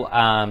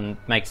spell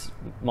makes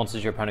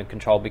monsters your opponent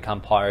control become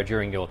pyro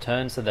during your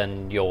turn, so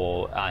then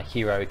your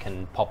hero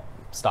can pop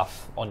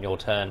stuff on your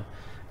turn,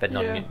 but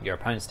not Yeah. your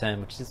opponent's turn,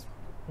 which is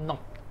not...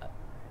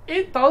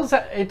 It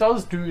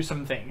does do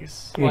some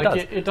things. Yeah, it Like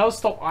does. it does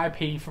stop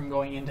IP from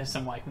going into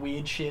some like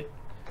weird shit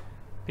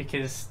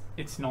because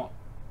it's not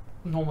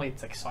normally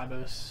it's like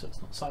Cyberse, so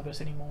it's not Cyberse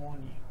anymore,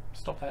 and you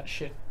stop that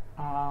shit.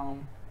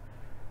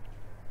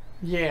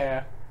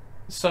 Yeah.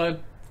 So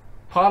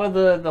part of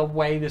the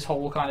way this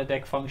whole kind of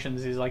deck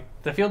functions is like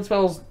the field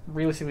spell's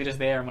realistically just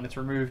there, and when it's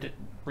removed, it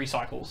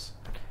recycles.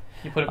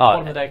 You put it at the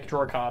bottom of the deck,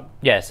 draw a card.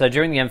 Yeah, so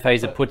during the end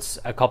phase, it puts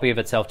a copy of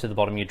itself to the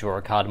bottom, you draw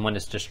a card, and when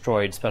it's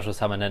destroyed, special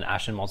summon an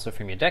Ashen monster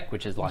from your deck,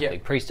 which is likely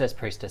Yeah. Priestess.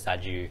 Priestess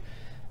adds you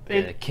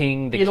the It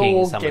king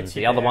all summons gets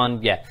the you other there.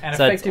 one. Yeah, And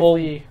so it's all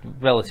effectively-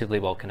 relatively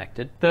well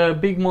connected. The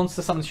big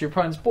monster summons to your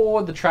opponent's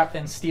board, the trap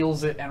then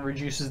steals it and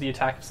reduces the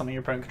attack of something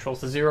your opponent controls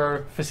to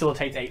 0,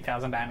 facilitates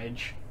 8,000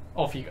 damage,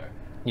 off you go.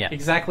 Yeah.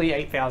 Exactly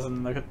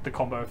 8,000 the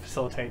combo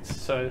facilitates,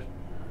 so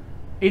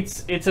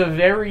it's a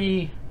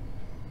very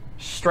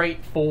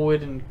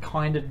straightforward and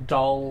kind of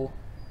dull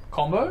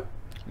combo.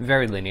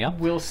 Very linear.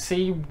 We'll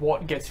see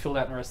what gets filled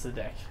out in the rest of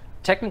the deck.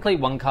 Technically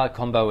 1-card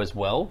combo as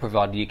well,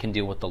 provided you can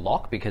deal with the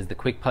lock, because the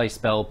quick play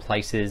spell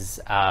places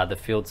the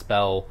field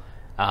spell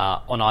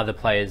on either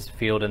player's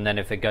field, and then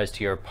if it goes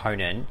to your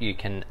opponent, you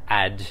can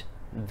add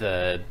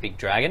the big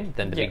dragon,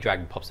 then the Yeah. big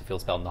dragon pops the field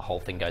spell and the whole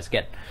thing goes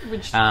again.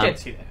 Which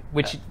gets you there.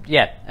 Which,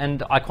 yeah,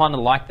 and I kind of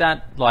like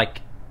that.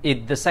 Like,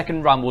 the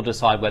second run will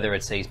decide whether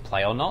it sees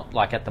play or not.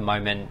 Like, at the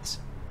moment,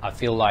 I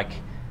feel like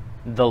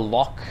the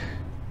lock,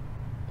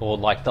 or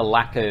like the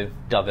lack of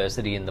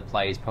diversity in the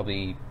plays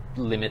probably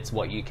limits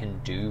what you can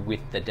do with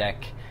the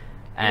deck,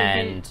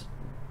 and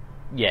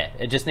yeah,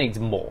 it just needs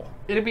more.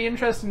 It'd be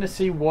interesting to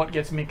see what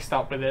gets mixed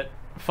up with it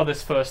for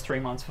this first 3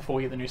 months before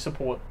we get the new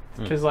support.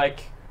 Because,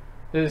 like,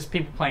 there's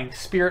people playing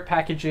spirit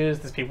packages,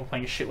 there's people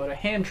playing a shitload of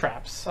hand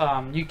traps.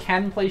 You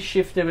can play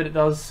shifter, but it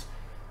does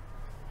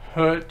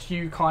hurt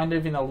you kind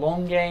of in a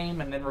long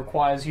game, and then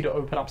requires you to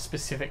open up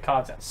specific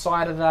cards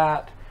outside of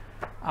that.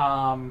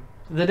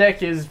 The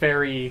deck is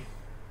very,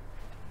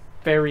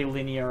 very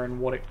linear in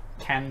what it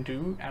can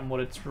do and what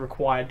it's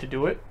required to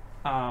do it.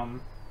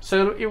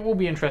 So it will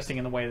be interesting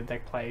in the way the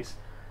deck plays.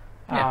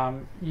 Yeah.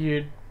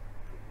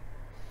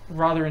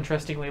 Rather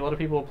interestingly, a lot of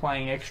people are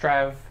playing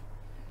Extrav,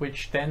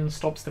 which then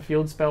stops the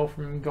field spell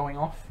from going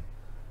off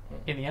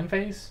in the end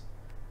phase.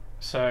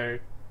 So,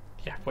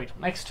 yeah, wait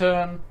till next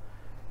turn.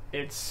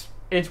 It's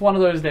one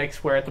of those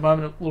decks where at the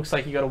moment it looks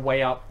like you got to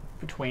weigh up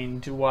between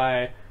do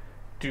I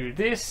do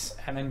this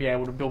and then be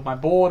able to build my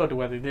board, or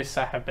do I do this,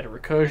 I have better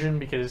recursion,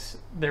 because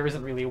there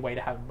isn't really a way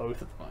to have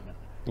both at the moment.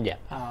 Yeah.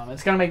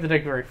 It's going to make the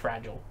deck very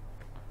fragile.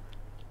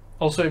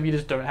 Also, if you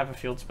just don't have a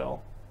field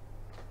spell,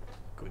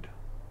 good.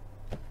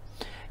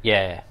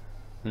 Yeah.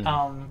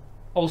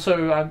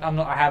 Also,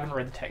 I haven't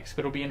read the text,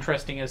 but it'll be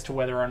interesting as to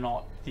whether or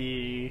not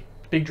the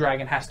big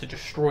dragon has to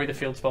destroy the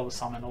field spell to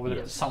summon, or whether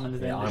it summons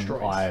then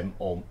destroys.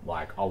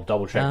 I'll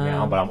double check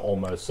now, but I'm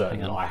almost certain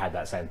hang on. I had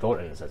that same thought,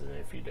 and it says it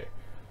if you do.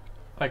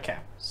 Okay.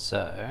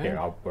 So. Here,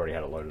 I've already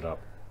had it loaded up.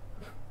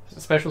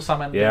 Special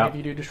summon, Yeah. then if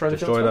you do destroy the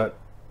field Destroy spell. that.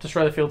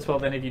 Destroy the field spell,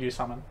 then if you do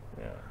summon.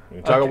 Yeah.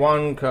 You target Okay.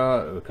 one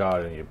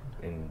card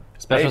in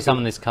Special basic-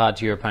 summon this card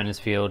to your opponent's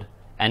field,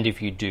 and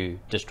if you do,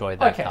 destroy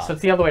that Okay, card. so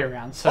it's the other way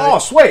around. So Oh,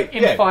 sweet!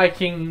 in Yeah. Fire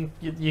King,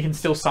 you can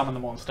still summon the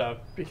monster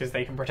because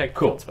they can protect the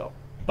Cool. field spell.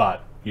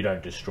 But you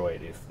don't destroy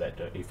it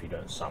if you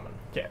don't summon.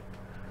 Yeah.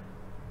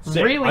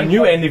 Sick. Really I knew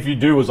hot- end if you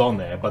do was on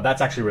there, but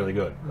that's actually really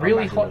good. I'm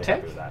Really actually hot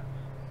happy tech? with that.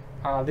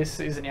 This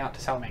isn't out to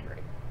Salamangreat.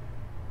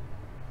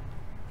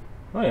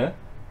 Oh yeah.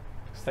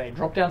 So they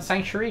drop down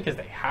Sanctuary because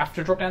they have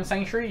to drop down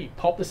Sanctuary. You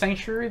pop the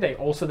Sanctuary. They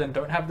also then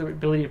don't have the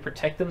ability to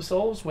protect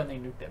themselves when they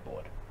nuke their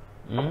board.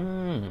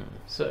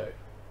 So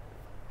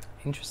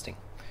Interesting.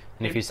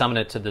 And if you summon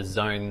it to the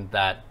zone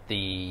that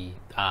the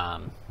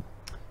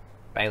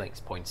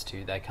Balix points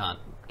to, they can't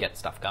get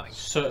stuff going.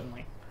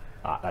 certainly,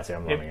 That's it.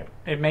 I'm running it.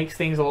 it makes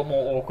things a lot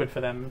more awkward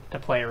for them to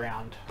play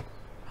around.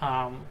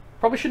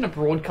 Probably shouldn't have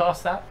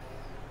broadcast that,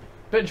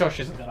 but Josh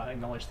isn't going to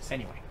acknowledge this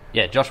anyway.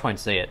 Yeah, Josh won't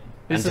see it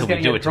This until is we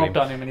going to do get it to him.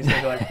 dropped on him, and he's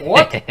going to be like,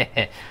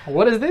 "What?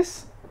 What is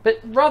this?" But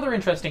rather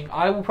interesting.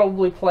 I will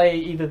probably play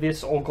either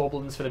this or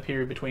Goblins for the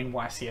period between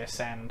YCS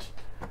and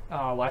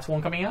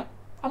Lightsworn coming out.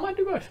 I might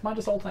do both. Might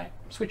just alternate,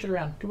 switch it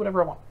around, do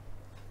whatever I want.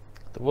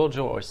 The world's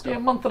your oyster. Yeah, a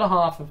month and a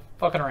half of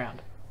fucking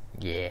around.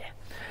 Yeah.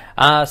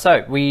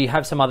 So we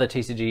have some other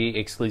TCG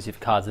exclusive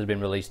cards that have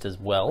been released as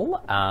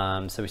well.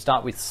 So we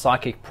start with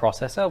Psychic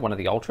Processor, one of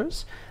the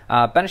ultras.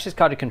 Banish this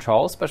card to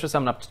control. Special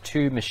summon up to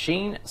 2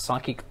 machine,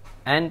 psychic,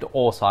 and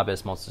or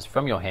cyberse monsters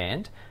from your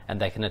hand, and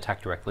they can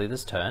attack directly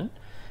this turn.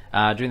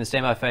 During the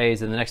standby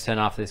phase, and the next turn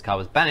after this card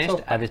was banished,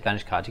 So- add this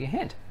banished card to your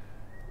hand.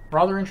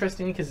 Rather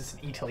interesting because it's an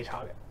E-Telly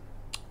target.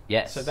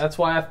 Yes. So that's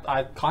why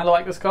I kind of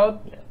like this card.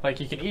 Like,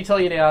 you can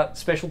E-Telly it out,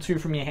 special 2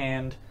 from your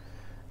hand.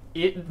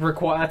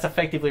 That's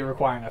effectively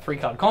requiring a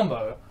 3-card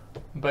combo.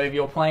 But if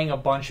you're playing a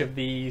bunch of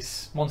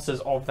these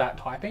monsters of that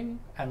typing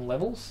and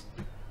levels,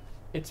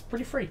 it's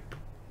pretty free.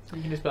 So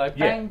you can just be like,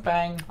 bang,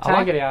 bang, I tag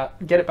like- it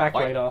out, get it back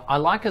later. I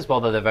like as well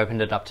that they've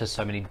opened it up to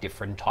so many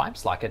different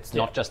types. Like, it's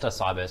not just a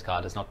cyberse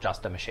card, it's not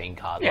just a machine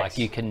card. Yes. Like,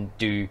 you can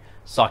do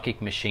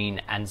psychic,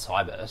 machine, and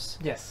cyberse.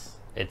 Yes.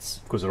 It's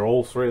Because they're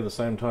all three of the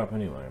same type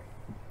anyway.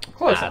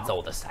 Close it's enough.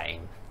 all the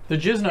same. The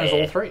Jizz knows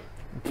all 3.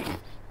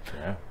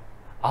 Yeah.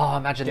 Oh,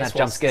 imagine Guess that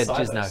jump what's scared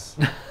Cybers?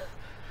 Jizno.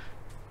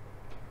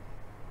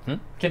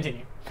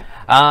 Continue.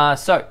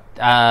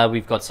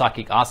 We've got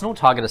Psychic Arsenal.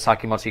 Target a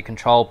psychic monster you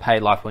control. Pay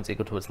life points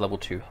equal to its level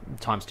 2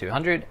 times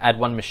 200. Add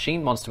 1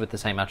 machine monster with the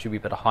same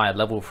attribute but a higher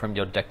level from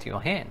your deck to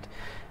your hand.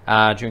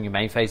 During your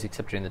main phase,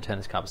 except during the turn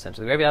this card was sent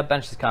to the graveyard.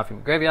 Banish this card from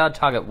your graveyard.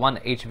 Target 1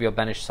 each of your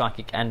banished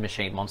psychic and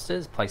machine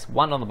monsters. Place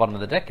 1 on the bottom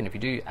of the deck, and if you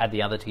do, add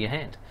the other to your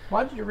hand.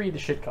 Why did you read the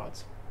shit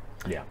cards?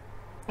 Yeah.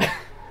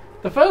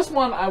 The first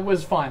one I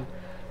was fine.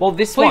 Well,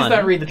 this Please one,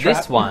 don't read the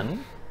trap.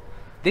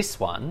 This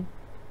one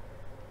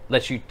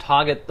lets you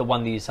target the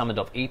one that you summoned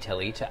off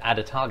E-Telly to add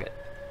a target.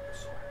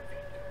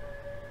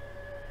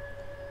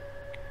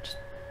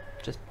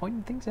 Just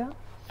pointing things out.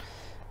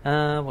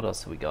 What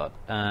else have we got?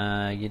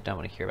 You don't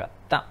want to hear about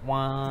that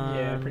one.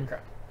 Yeah, pretty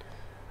crap.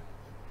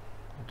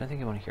 I don't think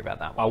you want to hear about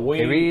that Are one. we-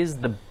 There is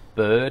the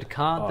bird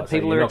card Oh, that so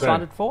people you're are not gonna-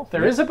 excited for.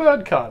 There is a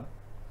bird card.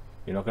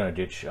 You're not going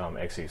to ditch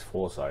Xyz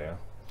Force, are you?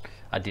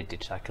 I did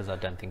ditch that because I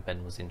don't think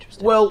Ben was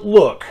interested. Well,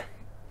 look.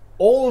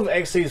 All of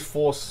Xyz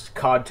Force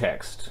card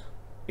text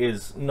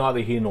is neither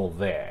here nor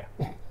there.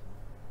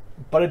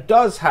 But it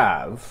does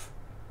have...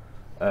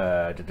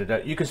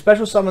 you can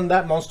special summon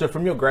that monster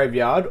from your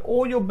graveyard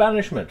or your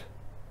banishment.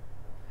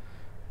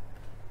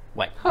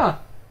 Wait, Huh.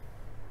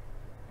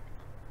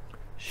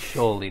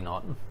 surely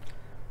not.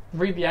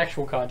 Read the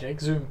actual card, Jake.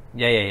 Zoom.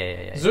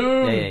 Yeah.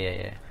 Zoom.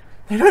 Yeah.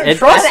 They don't It-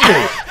 trust me!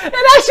 It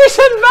actually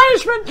said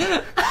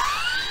management!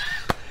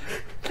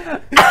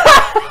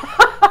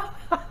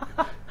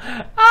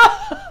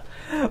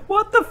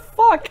 What the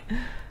fuck?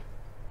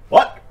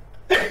 What?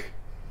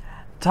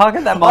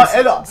 Target that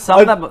monster, and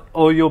summon that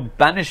or your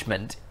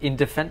banishment in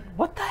defense.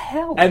 What the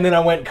hell? And then I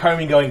went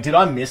combing going, did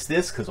I miss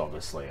this? Because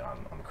obviously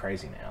I'm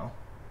crazy now.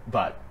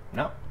 But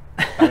no.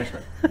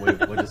 Banishment.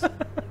 we're just...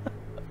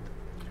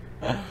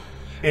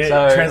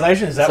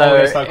 translation, is that what we're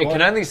going to start it calling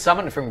can only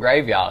summon from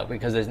graveyard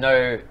because there's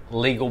no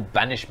legal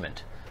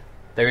banishment.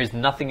 There is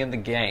nothing in the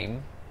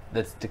game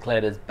that's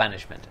declared as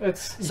banishment.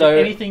 It's So-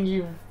 anything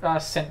you've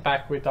sent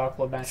back with Dark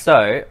Lord Banishment.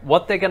 So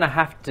what they're going to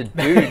have to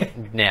do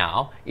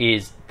now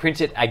is print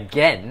it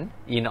again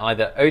in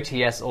either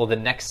OTS or the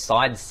next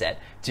side set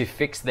to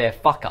fix their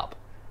fuck up.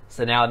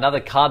 So now another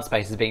card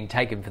space is being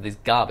taken for this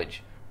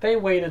garbage. They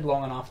waited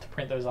long enough to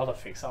print those other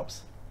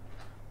fix-ups.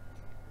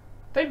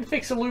 They didn't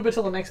fix Aluba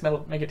till the next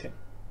Megatin.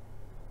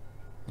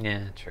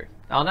 Yeah, true.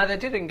 Oh no, they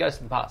did it in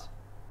Ghost of the Past,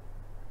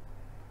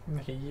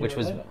 Like a year which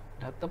was later.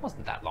 that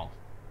wasn't that long.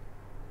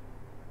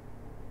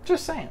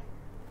 Just saying.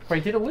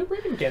 Wait, did Aluba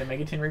even get a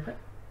Megatin reprint?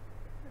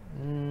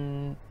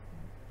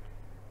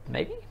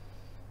 Maybe.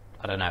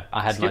 I don't know.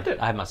 I had Skipped it.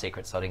 my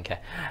secrets, so I didn't care.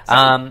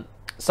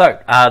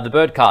 The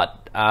bird card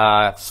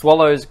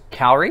swallows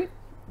Cowrie.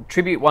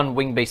 Tribute one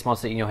winged beast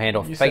monster in your hand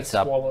or You said face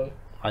up. swallow.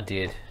 I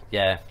did.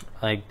 Yeah,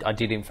 I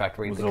did in fact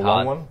read Was the it a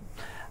card. long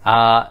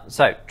one?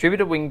 So, tribute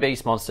a winged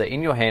beast monster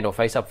in your hand or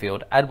face up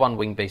field. Add one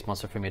winged beast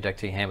monster from your deck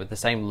to your hand with the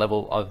same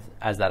level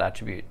as that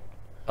attribute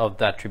of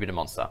that tributed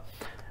monster.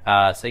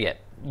 So yeah,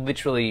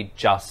 literally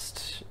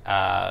just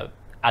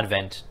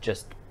Advent,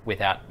 just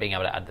without being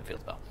able to add the field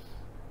spell.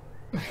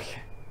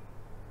 Okay.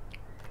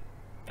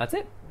 That's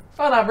it.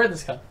 Oh no, I've read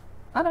this card.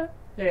 I know.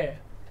 Yeah.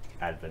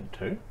 Advent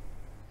 2.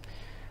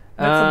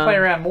 Lets them play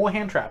around more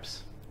hand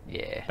traps,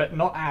 Yeah. but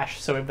not Ash.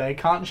 So if they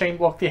can't chain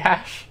block the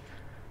Ash,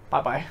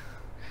 bye bye.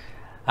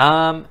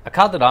 A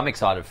card that I'm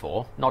excited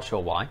for, not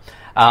sure why.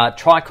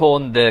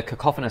 Tricorn, the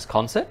Cacophonous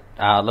Concert,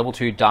 level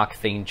 2 Dark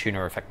Fiend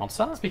Tuner effect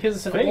monster. It's because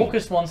it's an Fiend.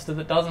 Orcust monster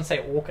that doesn't say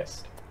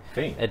Orcust.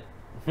 Fiend.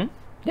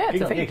 Yeah,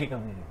 it's a fiend. Keep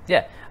going.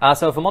 Yeah.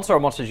 So if a monster or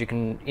monsters you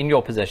can in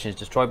your possession is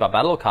destroyed by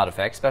battle or card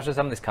effect, special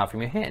summon this card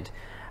from your hand.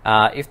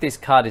 If this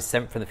card is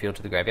sent from the field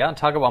to the graveyard,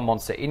 target one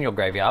monster in your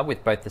graveyard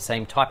with both the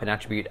same type and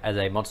attribute as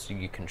a monster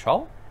you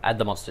control. Add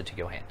the monster to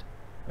your hand.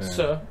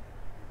 Sir,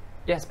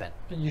 Yes, Ben.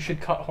 you should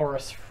cut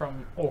Horus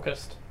from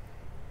Orcust.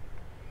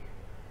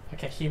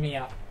 Okay, hear me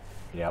out.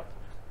 Yep.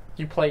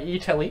 You play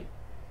E-Telly.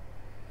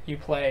 You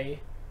play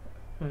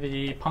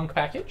the Punk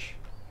package.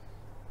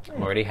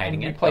 I'm already hating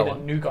and you it. play Go the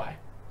on. new guy.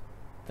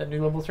 The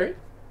new level 3.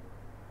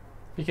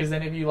 Because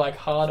then if you like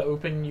hard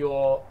open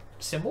your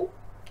symbol,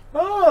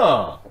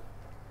 Ah!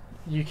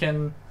 you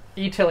can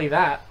E-Telly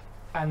that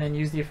and then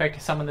use the effect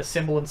to summon the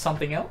symbol and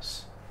something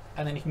else.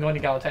 And then you can go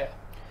into Galatea.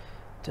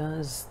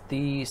 Does the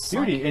You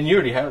psychic...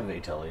 already have the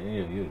Italy.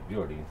 You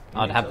already.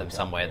 I'd have them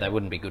somewhere. They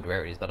wouldn't be good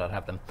rarities, but I'd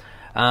have them.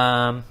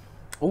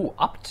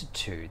 Up to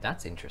 2.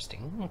 That's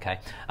interesting. Okay.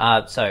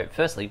 So,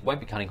 firstly, won't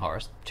be cutting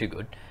Horus. Too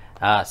good.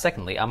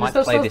 Secondly, I might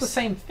This play does this... the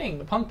same thing.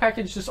 The Punk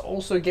package just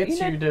also gets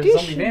In you to addition-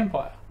 Zombie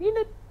Vampire. In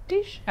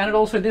addition... And it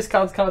also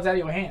discards cards out of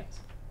your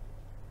hands.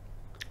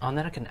 Oh, and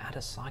then I can add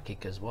a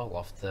psychic as well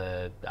off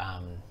the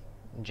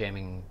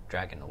jamming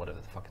dragon or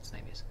whatever the fuck its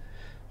name is.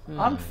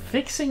 I'm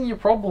fixing your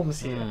problems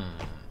here.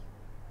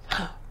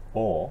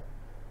 Or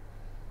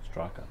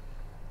Striker.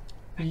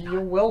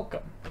 You're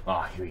welcome.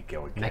 Ah, here we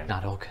go again.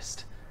 Magnite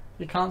August.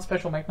 You can't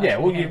special make Yeah,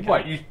 well, hand,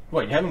 wait, can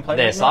you? you haven't played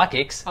They're that yet?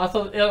 psychics. I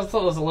thought there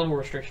was a level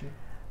restriction.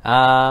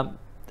 No.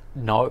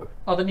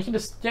 Oh, then you can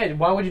just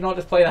why would you not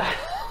just play that?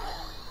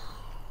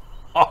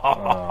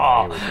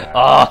 Oh, here we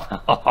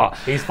go.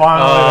 He's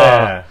finally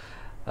there.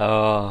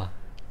 Oh,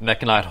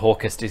 Mechanite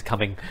Hawkist is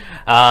coming.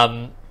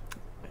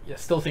 Yeah,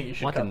 still think you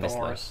should Like a cut the Mistloaf.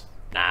 Horus.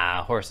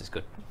 Nah, Horus is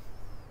good.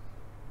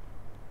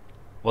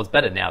 Well, it's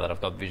better now that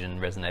I've got Vision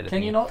Resonator.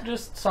 Can thingy. you not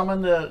just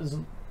summon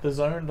the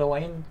zone, the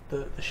lane,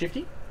 the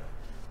shifty?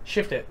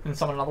 Shift it and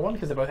summon another one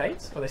because they're both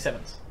 8s or they're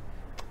 7s.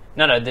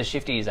 No, the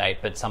Shifty is 8,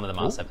 but some of them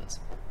are 7s.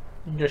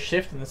 You can go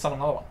shift and then summon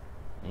another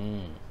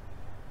one.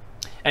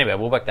 Anyway,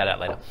 we'll work that out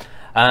later.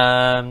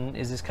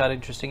 Is this card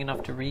interesting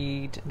enough to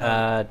read?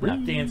 No.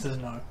 The answer is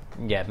no.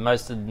 Yeah,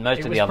 most of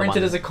It the was other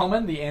printed ones. as a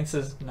common. The answer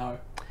is no.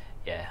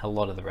 Yeah, a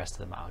lot of the rest of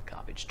them are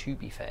garbage, to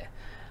be fair.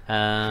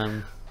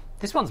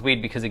 This one's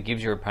weird because it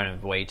gives your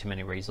opponent way too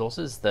many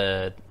resources.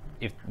 Where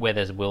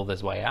there's a will,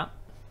 there's way out.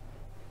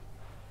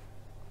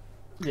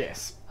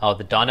 Yes. Oh,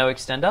 the Dino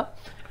Extender.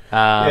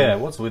 Yeah,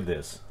 what's with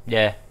this?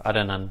 Yeah, I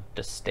don't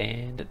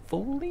understand it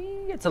fully.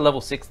 It's a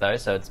level 6 though,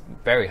 so it's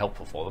very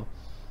helpful for them.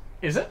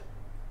 Is it?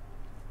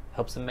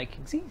 Helps them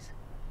make Xyz.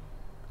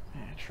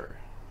 Yeah, true.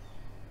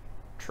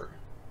 True.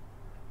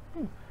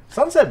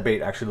 Sunset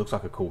Beat actually looks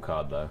like a cool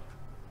card, though.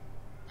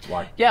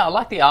 Like, Yeah, I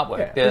like the artwork.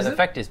 Yeah. The Is it?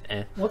 effect is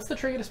eh. What's the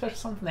trigger to special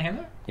summon from the hand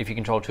though? If you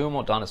control 2 or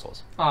more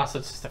dinosaurs. Ah, so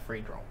it's just a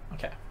free draw.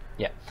 Okay.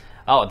 Yeah.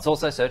 Oh, it's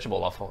also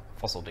searchable off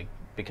Fossil Dig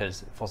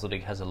because Fossil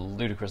Dig has a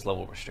ludicrous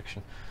level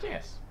restriction.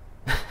 Yes.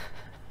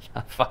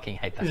 I fucking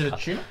hate that Is it a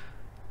card. tuner?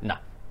 No,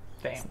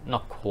 Damn.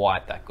 not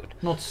quite that good.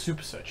 Not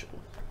super searchable.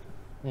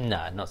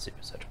 No, not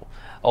super searchable.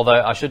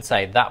 Although I should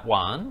say that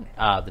one,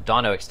 the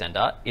Dino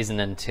Extender, isn't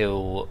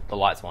until the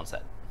Lights One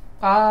set.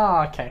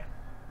 Ah, okay.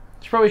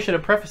 You probably should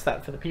have prefaced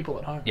that for the people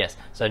at home. Yes,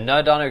 so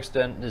no Dino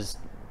Extenders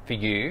for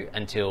you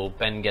until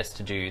Ben gets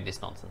to do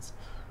this nonsense.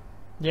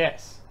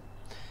 Yes.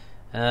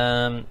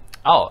 In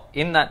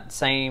that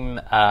same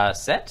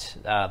set,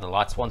 the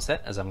Lights One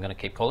set, as I'm going to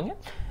keep calling it,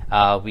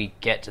 we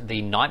get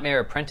the Nightmare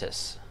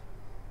Apprentice.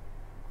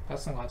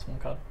 That's the Lights 1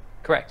 card.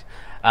 Correct.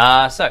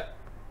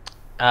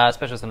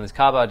 Special summon this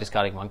card by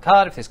discarding 1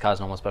 card. If this card is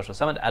normal special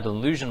summoned, add an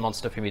illusion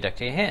monster from your deck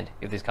to your hand.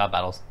 If this card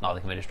battles, neither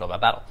can be destroyed by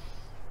battle.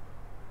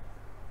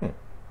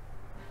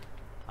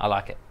 I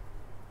like it.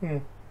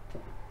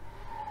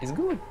 It's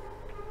good.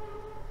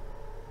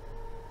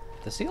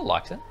 The seal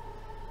likes it.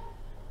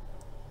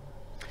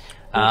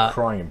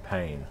 Crying in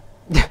pain.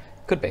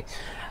 Could be.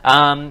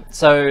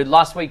 So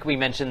last week we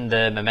mentioned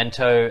the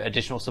Memento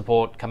additional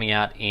support coming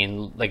out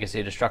in Legacy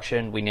of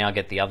Destruction. We now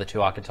get the other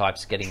two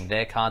archetypes getting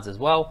their cards as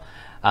well.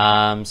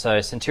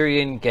 So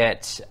Centurion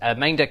gets a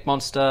main deck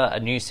monster, a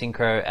new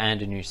synchro,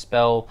 and a new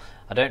spell.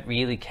 I don't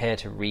really care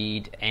to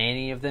read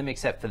any of them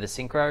except for the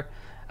synchro.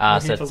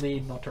 So to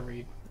lead, not to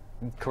read.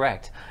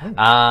 Correct.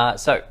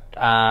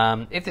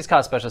 If this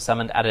card is special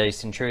summoned, add a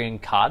Centurion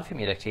card from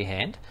your deck to your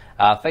hand.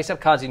 Face-up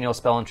cards in your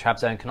spell and trap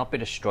zone cannot be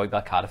destroyed by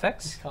card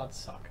effects. These cards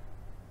suck.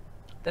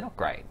 They're not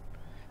great,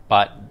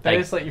 but They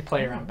just let you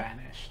play around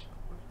banished.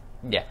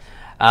 yeah.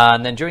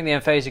 And then during the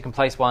end phase, you can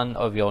place one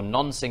of your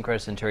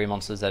non-synchro Centurion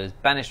monsters that is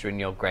banished in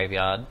your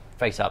graveyard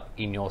face-up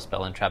in your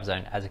spell and trap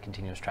zone as a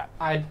continuous trap.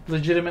 I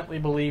legitimately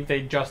believe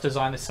they just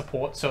designed this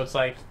support, so it's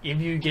like, if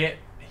you get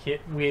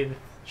hit with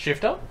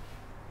Shifter,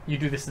 you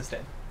do this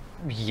instead.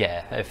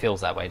 Yeah, it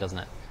feels that way, doesn't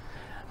it?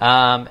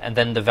 And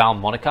then the Val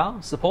Monica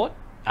support.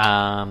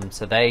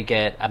 So they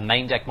get a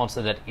main deck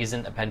monster that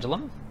isn't a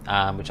pendulum,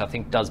 which I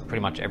think does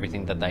pretty much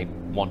everything that they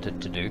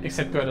wanted to do.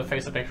 Except go to the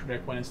face-up extra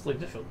deck when it's leave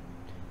the field.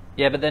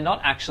 Yeah, but they're not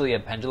actually a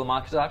pendulum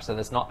archetype, so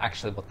that's not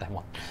actually what they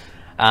want.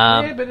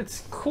 Yeah, but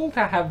it's cool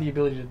to have the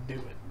ability to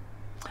do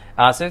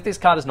it. So if this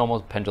card is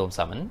normal pendulum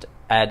summoned,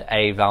 add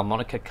a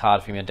Valmonica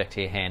card from your deck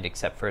to your hand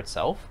except for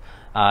itself.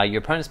 Your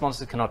opponent's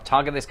monster cannot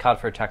target this card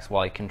for attacks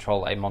while you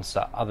control a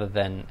monster other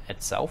than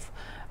itself.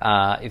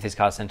 If this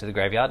card is sent to the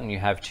graveyard and you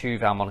have two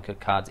Valmonica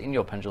cards in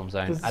your pendulum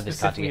zone, Does it add this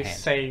card to your hand.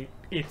 say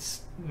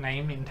its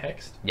name in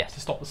text? Yes.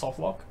 To stop the soft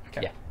lock?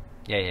 Okay.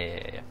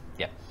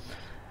 Yeah.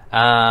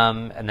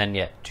 And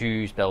then,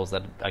 two spells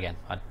that, again,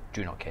 I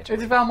do not care to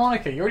It's a read.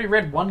 Valmonica. You already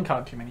read one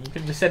card too many. You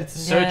could have just said it's a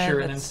searcher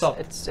and then stop.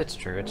 It's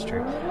true.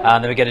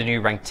 Then we get a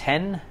new rank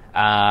 10,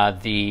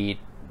 the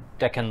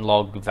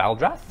Deccan-Log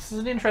Valdrath. This is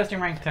an interesting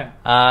rank 10.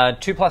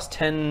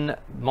 2+10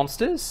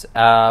 monsters.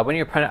 When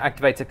your opponent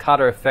activates a card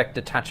or effect,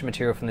 detach a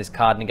material from this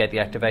card, negate the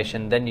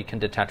activation. Then you can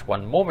detach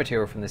one more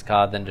material from this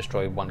card, then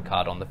destroy one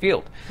card on the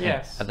field.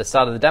 Yes. At the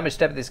start of the damage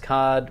step of this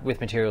card, with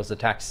materials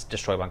attacks,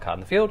 destroy one card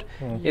in the field.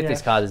 If this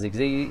Yes. card is this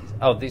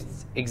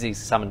Xyz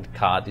summoned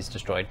card is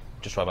destroyed,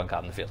 destroy one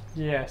card in the field.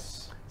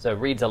 Yes. So it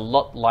reads a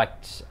lot like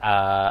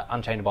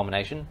Unchained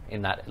Abomination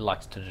in that it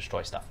likes to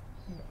destroy stuff.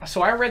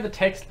 So I read the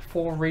text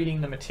before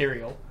reading the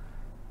material.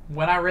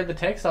 When I read the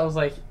text, I was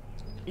like,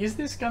 is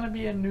this going to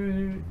be a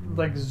new,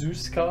 like,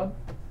 Zeus card?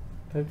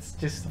 That's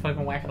just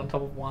fucking whack it on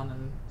top of one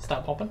and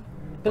start popping?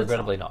 But it's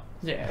Regrettably not.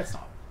 Yeah, it's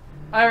not.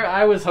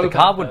 I was hoping The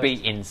card would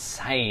first. be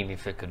insane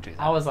if it could do that.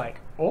 I was like,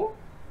 oh?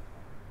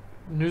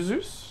 New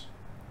Zeus?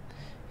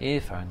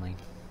 If only.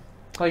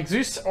 Like,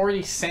 Zeus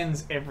already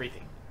sends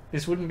everything.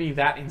 This wouldn't be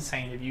that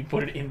insane if you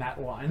put it in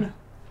that line.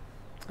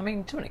 I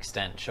mean, to an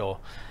extent, sure.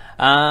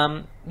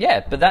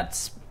 But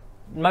that's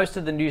most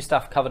of the new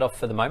stuff covered off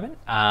for the moment.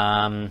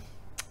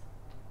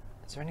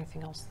 Is there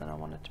anything else that I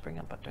wanted to bring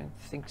up? I don't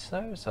think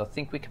so. So I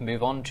think we can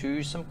move on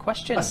to some A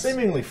questions.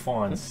 seemingly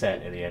fine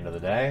set at the end of the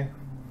day.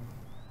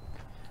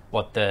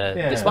 What,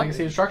 Yeah. this one?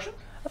 Legacy Destruction?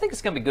 I think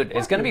it's going to be good.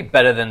 It's going to be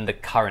better than the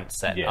current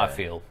set, Yeah. I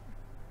feel.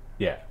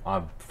 Yeah,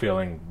 I'm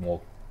feeling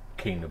more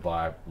keen to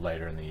buy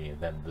later in the year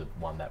than the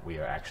one that we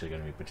are actually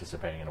going to be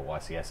participating in a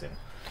YCS in.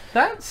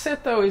 That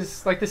set, though,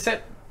 is like the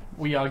set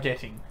we are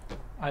getting.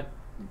 I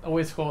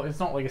always call it's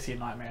not Legacy of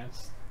Nightmare,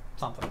 it's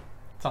something.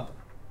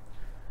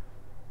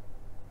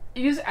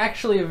 It is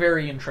actually a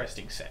very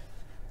interesting set.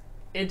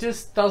 It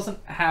just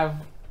doesn't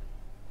have,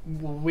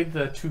 with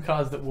the two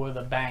cards that were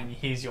the bang,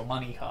 here's your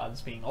money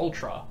cards being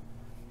Ultra,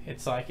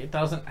 it's like it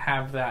doesn't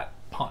have that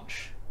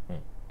punch.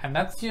 And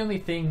that's the only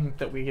thing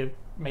that we get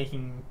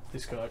making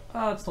this go like,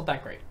 oh, it's not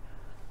that great.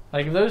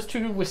 Like, if those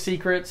two were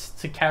secrets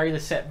to carry the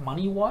set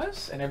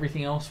money-wise, and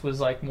everything else was,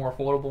 like, more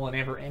affordable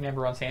and in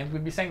everyone's hands,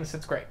 we'd be saying the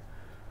set's great.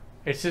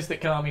 It's just that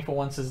Konami, for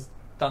once, has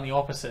done the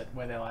opposite,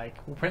 where they're like,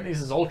 we'll print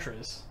these as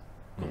Ultras.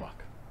 Good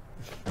luck.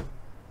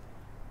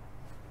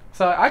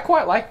 So, I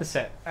quite like the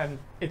set, and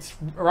it's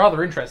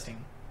rather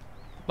interesting.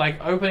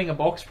 Like, opening a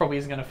box probably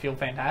isn't going to feel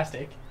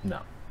fantastic, No.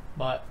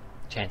 but,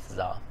 Chances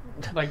are.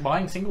 like,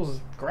 buying singles is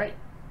great.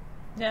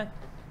 Yeah.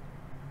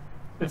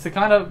 It's the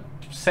kind of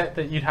set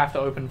that you'd have to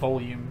open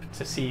volume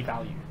to see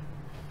value.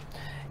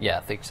 Yeah,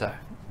 I think so.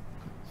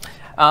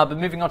 But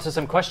moving on to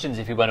some questions,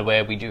 if you weren't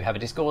aware, we do have a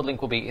Discord.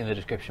 Link will be in the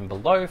description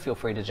below. Feel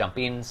free to jump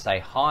in, say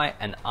hi,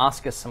 and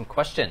ask us some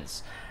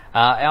questions.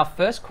 Our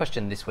first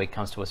question this week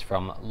comes to us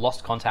from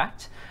Lost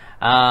Contact.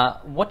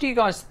 What do you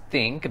guys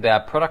think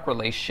about product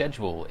release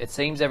schedule? It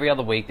seems every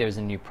other week there is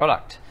a new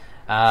product.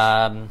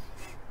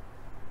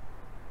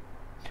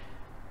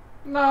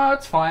 No,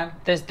 it's fine.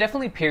 There's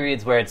definitely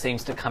periods where it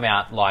seems to come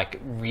out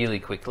like really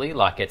quickly,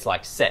 like it's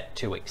like set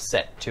 2 weeks,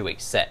 set 2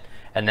 weeks, set,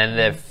 and then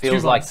there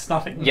feels 2 like months,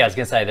 nothing. Yeah, I was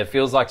gonna say there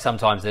feels like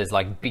sometimes there's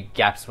like big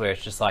gaps where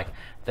it's just like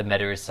the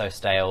meta is so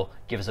stale.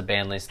 Give us a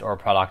ban list or a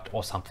product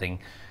or something.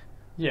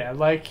 Yeah,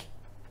 like,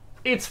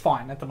 it's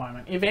fine at the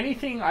moment. If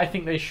anything, I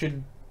think they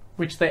should,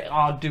 which they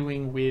are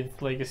doing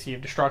with Legacy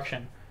of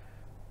Destruction,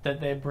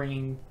 that they're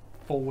bringing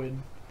forward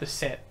the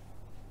set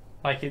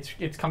Like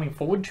it's coming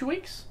forward 2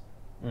 weeks,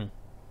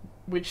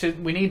 which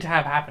we need to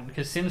have happen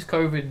because since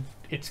COVID,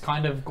 it's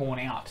kind of gone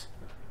out.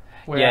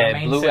 Where Yeah, our it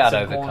main blew sets out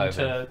have over gone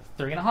COVID.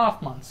 to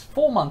 3.5 months,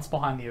 4 months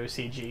behind the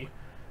OCG.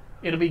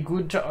 It'll be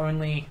good to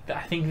only.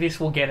 I think this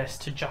will get us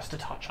to just a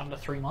touch under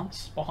 3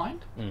 months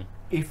behind.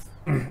 If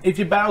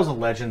your Battles of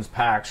Legends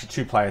packs,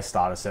 your 2-player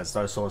starter sets,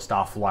 those sort of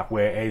stuff, like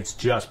where it's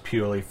just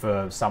purely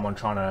for someone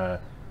trying to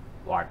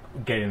like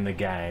get in the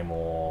game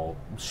or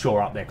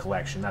shore up their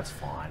collection, that's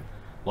fine.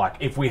 Like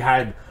if we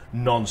had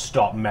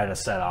non-stop meta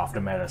set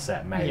after meta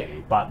set, maybe. Yeah.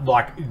 But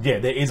like, yeah,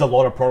 there is a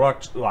lot of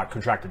product like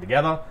contracted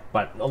together,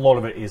 but a lot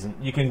of it isn't.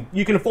 You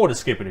can afford to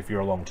skip it if you're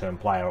a long-term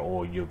player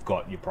or you've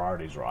got your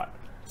priorities right.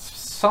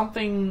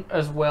 Something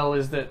as well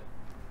is that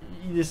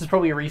this is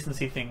probably a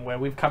recency thing where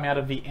we've come out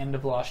of the end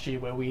of last year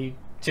where we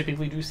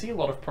typically do see a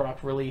lot of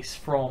product release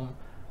from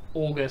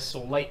August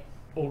or late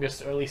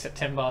August, early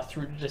September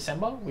through to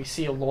December. We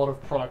see a lot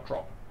of product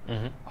drop.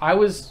 I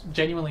was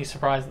genuinely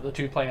surprised that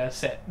the 2-player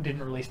set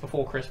didn't release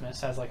before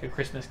Christmas as like a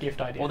Christmas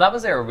gift idea. Well, that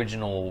was their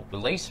original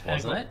release,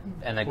 wasn't it?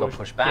 And they got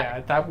pushed back.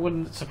 Yeah, that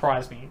wouldn't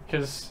surprise me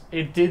because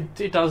it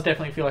does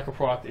definitely feel like a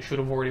product that should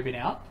have already been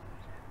out.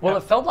 Well,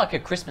 it felt like a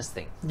Christmas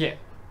thing. Yeah,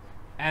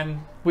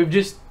 and we've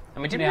just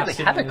And we didn't now really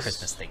sitting have a in this-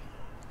 Christmas thing.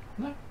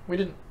 No, we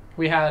didn't.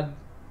 We had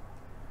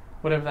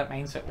whatever that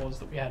main set was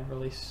that we had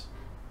release.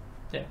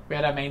 Yeah, we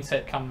had our main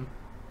set come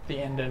the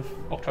end of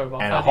October.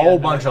 And a whole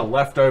bunch of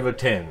leftover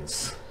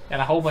tins.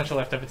 And a whole bunch of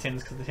leftover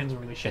tins because the tins were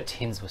really The shit.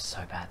 tins were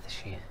so bad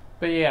this year.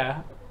 But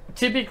yeah,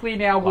 typically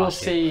now we'll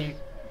Last year. see,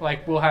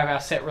 like, we'll have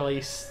our set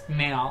release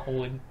now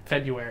or in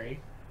February.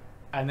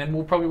 And then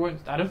we'll probably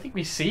won't. I don't think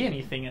we see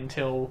anything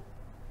until.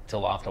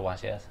 Till after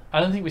YCS. I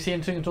don't think we see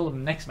anything until the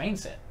next main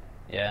set.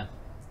 Yeah.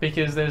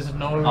 Because there's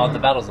no. Oh, the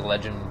Battles of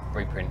Legend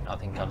reprint, I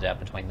think, comes out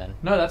between then.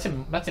 No, that's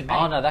in May.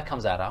 Oh, no, that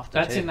comes out after,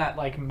 That's too. in that,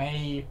 like,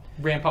 May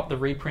ramp up the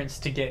reprints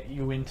to get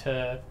you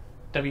into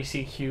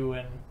WCQ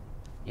and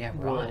Yeah, right.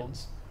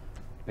 Worlds.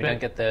 We But-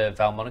 don't get the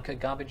Valmonica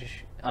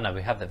garbage. Oh, no,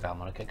 we have the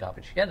Valmonica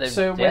garbage. Yeah,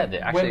 So there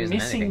actually we're isn't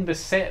missing anything. the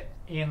set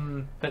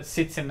that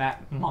sits in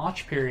that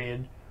March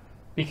period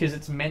because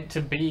it's meant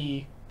to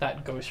be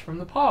that Ghost from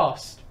the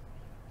Past.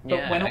 But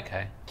Yeah, we're not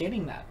okay.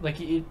 getting that.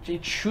 Like,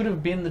 it should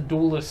have been the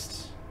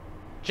Duelist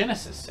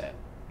Genesis set.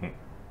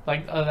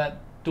 Like, the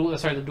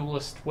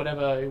Duelist,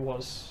 whatever it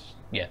was.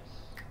 Yeah.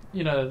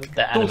 You know, The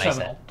Duel anime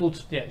Terminal.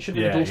 set. Yeah, it should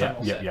be the Duel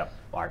Terminal set. yeah.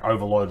 Like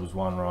Overload was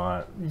one,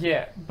 right?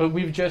 Yeah, but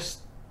we've just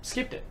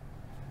skipped it.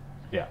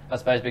 Yeah. I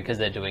suppose because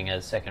they're doing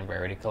a second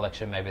rarity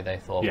collection, maybe they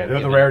thought... Yeah, we'll they're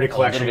the give it rarity a little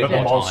collection, bit you've got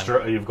the more time.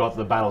 monster, you've got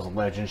the Battles of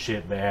Legend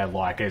shit there,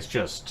 like, it's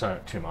just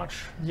too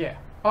much. Yeah.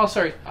 Oh,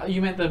 sorry,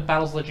 you meant the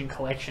Battles of Legend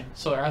collection.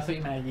 Sorry, I thought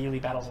you meant a yearly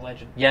Battles of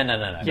Legend. Yeah,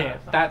 no. Yeah,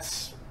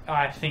 that's,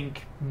 I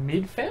think,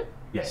 mid-Feb?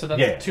 Yeah, So that's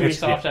yeah, 2 weeks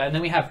it's- yeah. after, and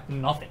then we have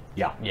nothing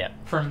Yeah. Yeah.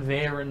 from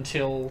there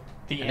until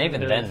the And end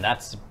even of then,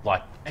 that's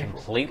like April.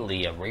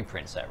 completely a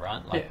reprint set,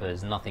 right? Like, Yeah.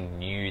 there's nothing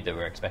new that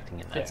we're expecting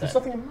in that Yeah. set. There's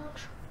nothing in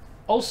March.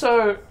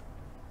 Also,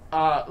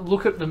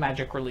 look at the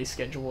Magic release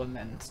schedule and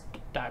then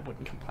I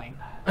wouldn't complain.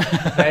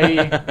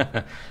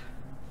 They,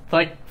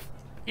 like,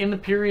 in the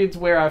periods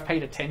where I've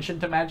paid attention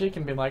to Magic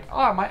and been like, oh,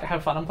 I might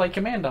have fun and play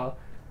Commander,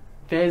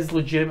 there's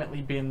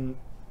legitimately been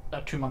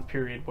a 2-month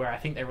period where I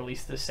think they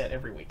released this set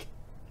every week.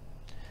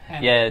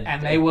 And, Yeah,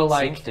 and they it were seems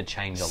like to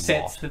change a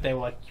sets lot. that they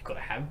were like, you've got to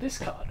have this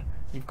card,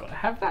 you've got to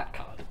have that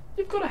card,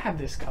 you've got to have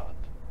this card.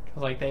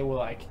 'Cause, like, they were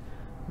like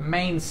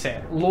main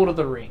set, Lord of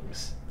the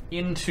Rings,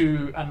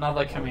 into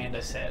another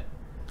Commander set.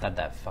 Had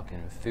that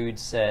fucking food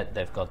set,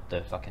 they've got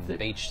the fucking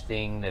beach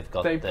thing, they've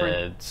got they the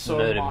print so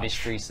murder much.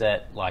 mystery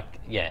set, like,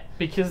 yeah.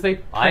 Because they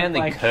I print, only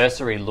like,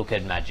 cursory look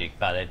at Magic,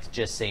 but it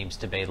just seems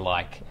to be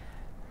like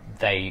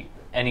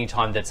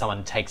anytime that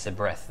someone takes a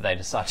breath, they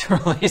decide to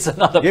release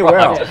another Yeah,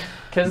 product. wow.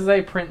 because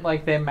they print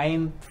like their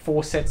main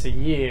 4 sets a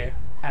year,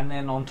 and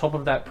then on top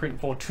of that print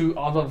for 2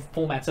 other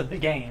formats of the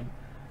game,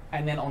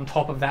 and then on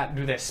top of that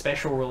do their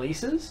special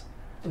releases,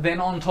 then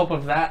on top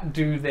of that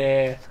do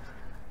their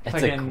It's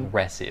fucking-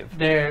 aggressive.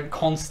 their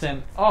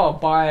constant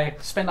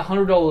spend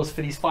 $100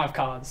 for these 5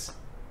 cards.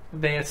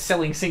 They're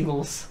selling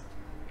singles.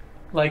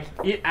 Like,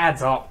 it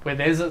adds up where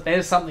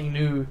there's something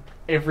new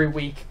every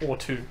week or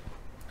 2.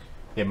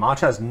 Yeah, March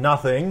has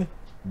nothing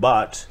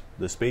but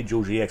the Speed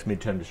Duel GX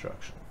Midterm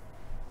Destruction.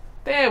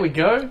 There we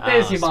go.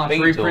 There's your March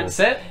Speed reprint Duel.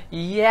 set.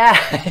 Yeah,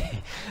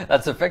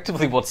 that's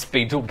effectively what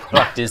Speed Duel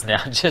product is now,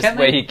 just Can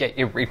where they- you get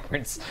your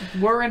reprints.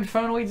 Were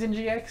Infernoids in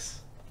GX?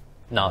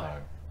 No,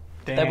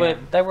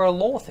 Damn. they were a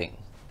lore thing.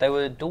 They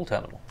were dual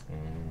terminal.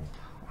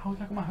 I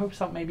got my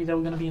hopes up. Maybe they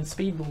were going to be in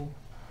Speed Duel.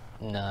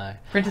 No,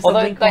 Printed although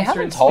something they monster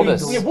haven't in told Speed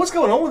us. Duel. Yeah, what's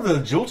going on with the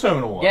Dual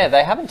Terminal one? Yeah,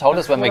 they haven't told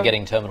us when we're what I-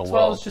 getting Terminal That's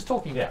what I was World. just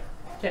talking Yeah.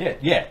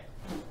 about. Yeah.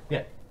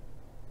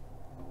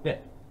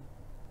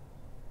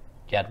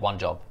 You had one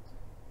job.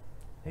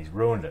 He's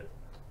ruined it.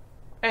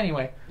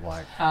 Anyway,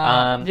 Like,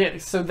 yeah,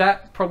 so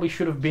that probably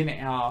should have been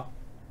our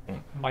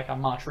our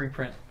March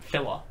reprint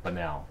filler. but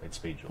now it's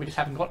Speed Duel. We just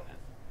haven't got it.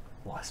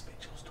 Why is Speed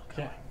Duel still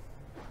Yeah. going?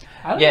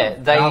 I don't Yeah,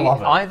 know. they I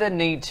love it. either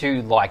need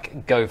to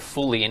like go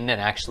full in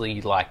and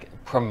actually like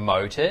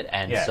promote it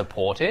and Yeah.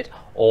 support it,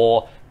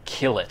 or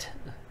kill it.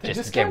 Just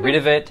just get kind rid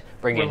of of it,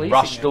 bring in releasing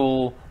Rush it.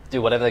 Duel,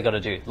 do whatever they got to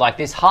do. Like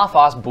this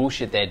half-assed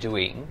bullshit they're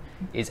doing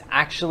is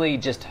actually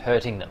just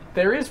hurting them.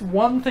 There is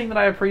one thing that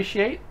I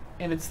appreciate,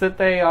 and it's that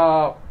they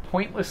are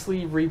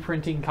pointlessly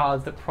reprinting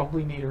cards that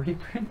probably need a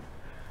reprint.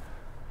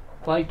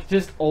 Like,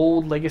 just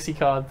old legacy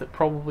cards that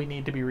probably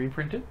need to be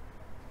reprinted.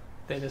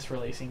 They're just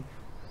releasing.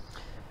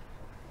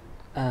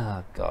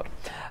 Oh god.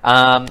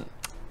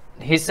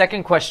 His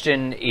second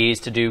question is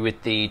to do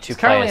with the It's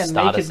two-player currently a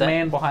starter naked set.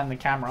 man behind the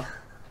camera.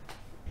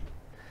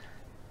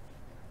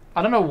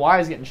 I don't know why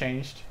he's getting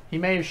changed. He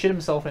may have shit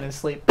himself in his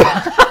sleep. It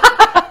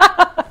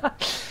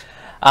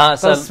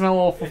So does smell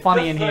awful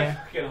funny in here.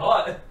 Fucking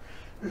hot.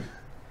 You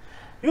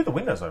got the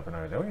windows open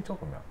over there. What are you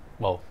talking about?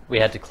 well, we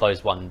had to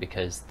close one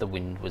because the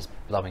wind was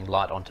blowing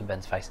light onto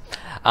Ben's face.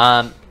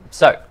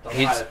 So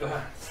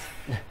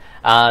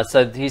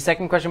his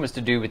second question was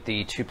to do with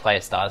the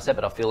two-player starter set,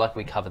 but I feel like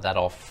we covered that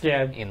off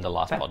Yeah, in the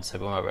last pod, so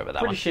we won't worry about that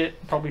Pretty one.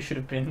 shit. Probably should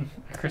have been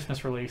a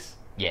Christmas release.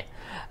 Yeah.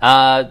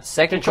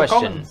 Second Get your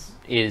question comments.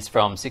 is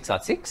from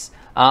 686.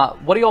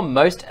 What are your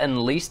most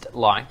and least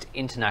liked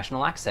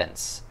international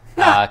accents?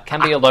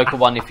 Can be a local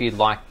one if you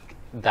like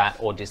that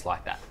or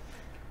dislike that.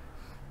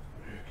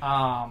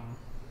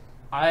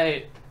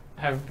 I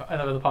have,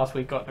 over the past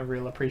week, gotten a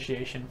real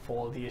appreciation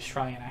for the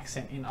Australian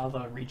accent in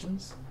other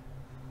regions.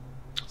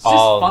 It's just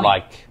funny.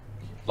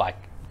 like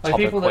top of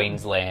people that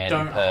Queensland,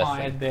 don't Perth.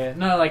 hide their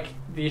like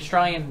the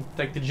Australian,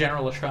 like the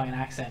general Australian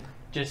accent,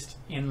 just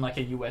in like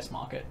a US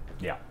market.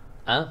 Yeah.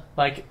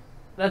 Like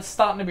that's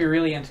starting to be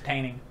really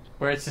entertaining.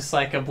 Where it's just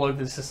like a bloke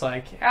that's just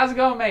like, "How's it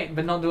going, mate?"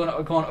 But not doing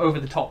it, going over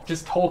the top,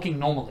 just talking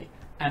normally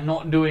and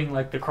not doing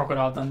like the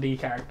Crocodile Dundee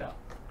character.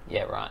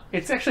 Yeah, right.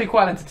 It's actually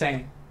quite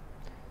entertaining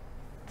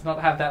to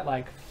not have that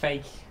like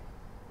fake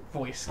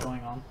voice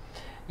going on.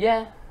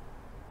 Yeah.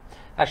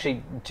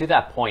 Actually, to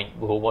that point,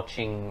 we were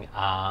watching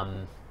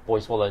Boy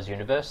Swallows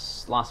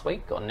Universe last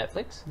week on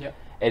Netflix. Yep.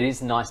 It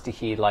is nice to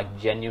hear, like,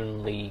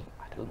 genuinely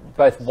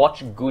both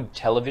watch good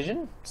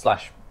television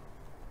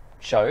 /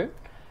 show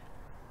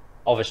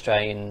of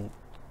Australian,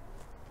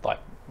 like,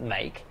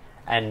 make,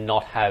 and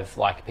not have,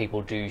 like,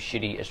 people do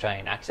shitty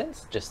Australian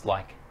accents, just,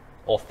 like,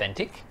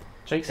 authentic.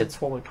 Jake said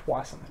swallow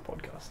twice on this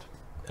podcast.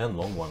 And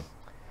long one.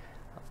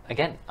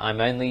 Again,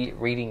 I'm only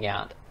reading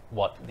out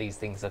what these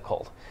things are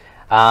called.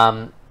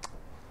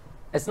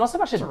 It's not so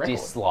much a a record.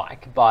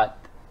 dislike, but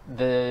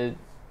the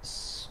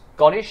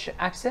Scottish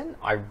accent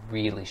I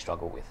really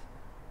struggle with.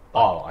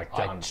 Oh,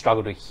 I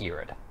struggle to hear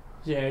it.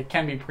 Yeah, it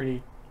can be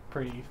pretty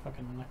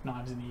fucking like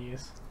knives in the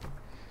ears.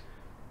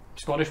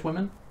 Scottish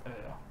women?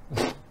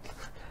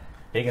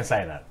 He can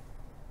say that.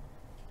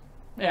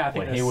 Yeah, I think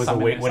When there's he was a some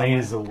in wee, there when he somewhere.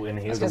 was a, when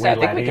he I was was a gonna say,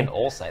 wee I think we laddie. can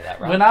all say that,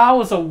 right? When I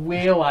was a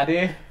wee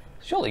laddie.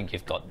 Surely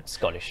you've got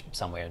Scottish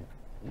somewhere in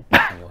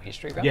your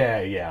history, right?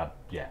 Yeah.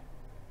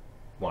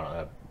 One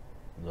of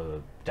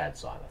the dad's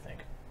side, I think.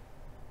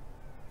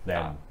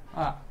 Then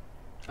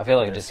I feel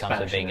like it There's just comes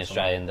from Spanish being in there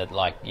Australian that,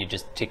 like, you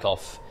just tick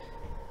off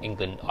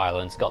England,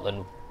 Ireland,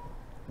 Scotland,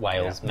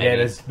 Wales, yeah, maybe.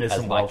 there's as,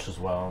 some like, Welsh as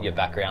well. your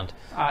background.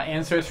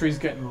 Ancestry's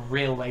getting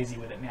real lazy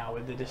with it now,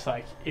 where they're just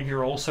like, if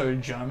you're also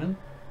German,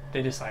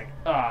 they're just like,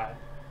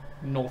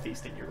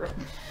 Northeastern Europe.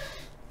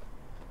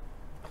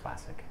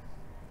 Classic.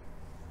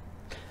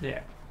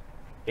 Yeah.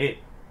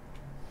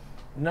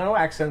 No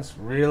accents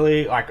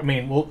really. Like, I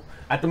mean, well,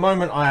 at the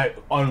moment,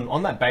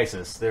 on that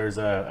basis, there is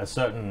a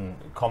certain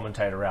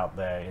commentator out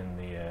there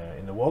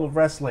in the world of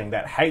wrestling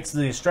that hates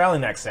the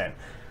Australian accent,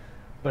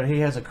 but he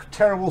has a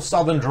terrible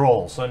Southern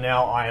drawl. So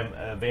now I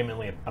am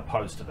vehemently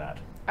opposed to that.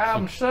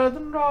 I'm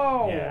Southern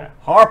Roll. Yeah,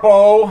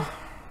 Harpo.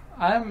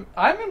 I'm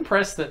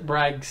impressed that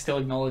Bragg still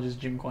acknowledges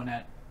Jim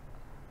Cornette.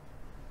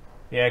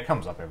 Yeah, it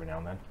comes up every now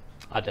and then.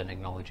 I don't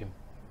acknowledge him.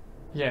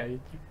 Yeah, you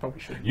probably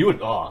should. You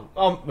would. I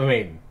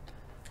mean,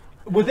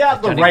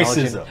 without the Don't acknowledge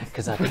him racism,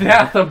 'cause I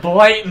Without the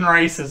blatant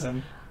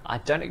racism. I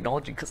don't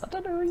acknowledge him because I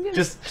don't know who he is.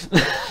 just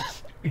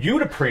you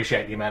would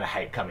appreciate the amount of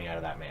hate coming out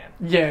of that man.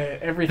 Yeah,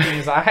 everything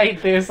is, I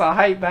hate this, I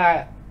hate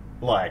that.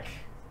 Like,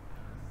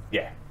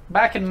 yeah.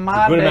 Back in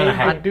my good day, amount of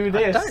hate. I'd do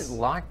I this. don't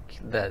like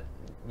that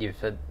you've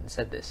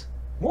said this.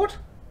 What?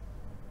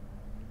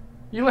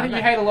 You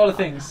hate a lot of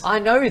things. I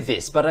know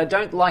this, but I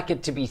don't like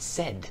it to be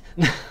said.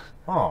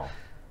 Oh,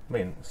 I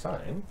mean,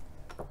 same.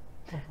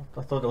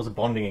 I thought it was a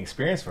bonding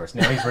experience for us.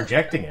 Now he's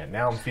rejecting it.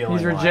 Now I'm feeling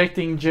He's like,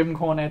 rejecting Jim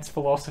Cornette's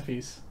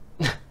philosophies.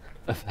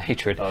 Of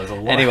hatred. Oh, there's a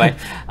lot. Anyway,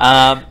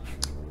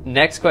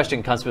 next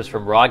question comes to us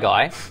from Rye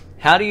Guy.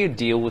 How do you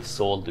deal with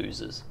sore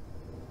losers?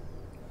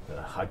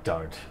 I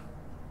don't.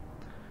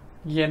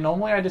 Yeah,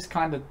 normally I just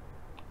kind of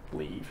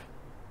leave.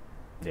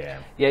 Yeah.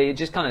 Yeah, you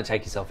just kind of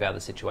take yourself out of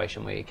the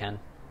situation where you can.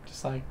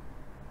 Just like,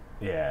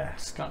 Yeah.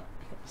 just got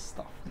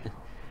stuff.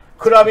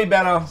 Could I be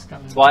better?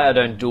 That's why I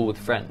don't duel with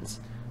friends.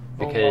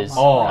 Because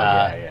Oh,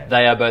 yeah.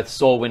 they are both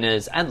sore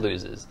winners and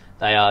losers.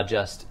 They are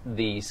just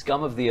the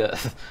scum of the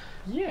earth.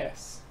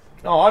 Yes.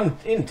 Oh,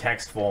 in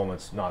text form,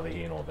 it's neither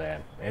here nor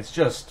there. It's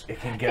just,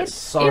 it can get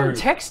so... In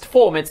text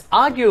form, it's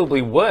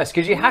arguably worse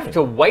because you have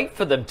to wait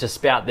for them to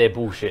spout their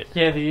bullshit.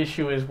 Yeah, the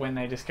issue is when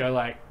they just go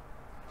like,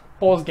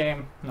 pause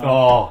game. No,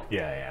 Oh,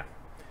 yeah.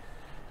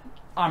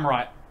 I'm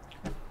right.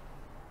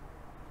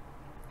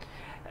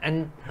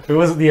 And Who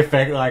was it the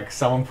effect, like,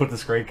 someone put the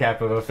screen cap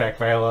of effect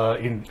Vela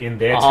in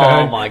their Oh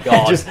turn? my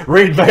God. Just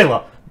read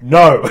Vela.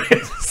 No.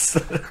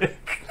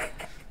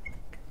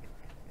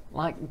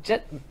 like,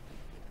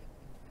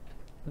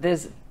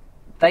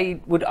 they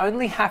would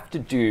only have to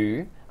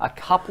do a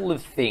couple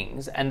of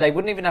things, and they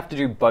wouldn't even have to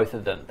do both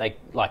of them.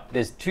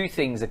 There's two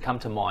things that come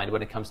to mind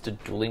when it comes to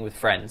dueling with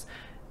friends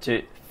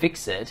to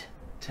fix it,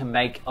 to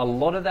make a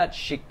lot of that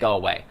shit go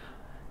away.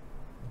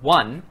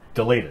 One,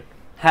 Delete it.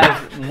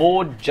 have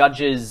more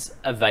judges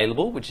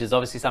available, which is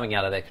obviously something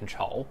out of their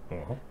control,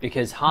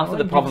 because half No of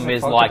the one problem gives a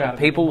is fuck like about it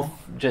people anymore.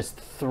 just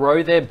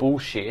throw their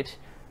bullshit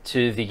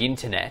to the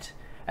internet,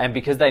 and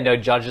because they know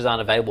judges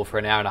aren't available for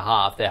an hour and a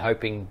half, they're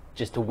hoping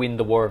just to win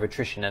the war of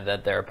attrition and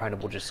that their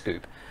opponent will just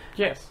scoop.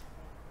 Yes.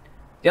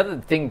 The other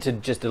thing to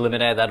just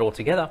eliminate that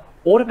altogether,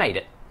 automate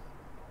it.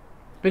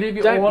 But if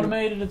you Don't-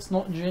 automate it, it's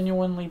not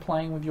genuinely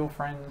playing with your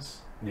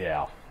friends.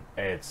 Yeah.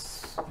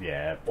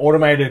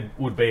 Automated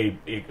would be,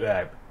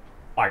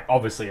 like,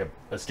 obviously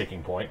a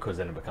sticking point, because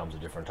then it becomes a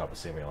different type of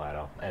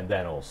simulator. And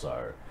then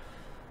also,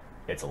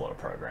 it's a lot of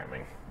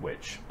programming,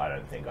 which I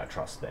don't think I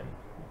trust them,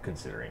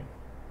 considering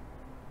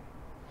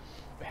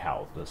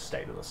how the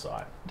state of the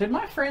site. Did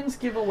my friends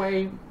give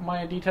away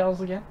my details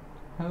again?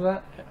 Is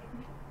that?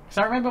 Because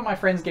I remember my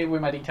friends gave away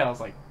my details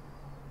like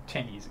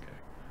 10 years ago.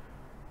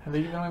 Have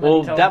they given away my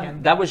Well, details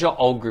again? that was your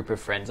old group of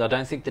friends. I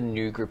don't think the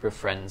new group of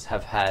friends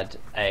have had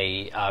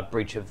a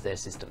breach of their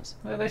systems.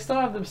 They still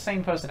have the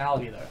same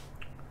personality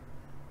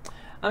though.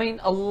 I mean,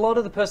 a lot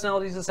of the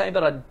personalities are the same,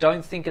 but I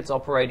don't think it's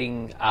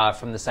operating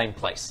from the same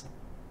place.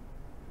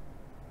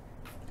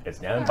 It's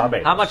now in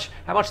Barbados.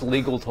 How much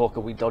legal talk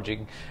are we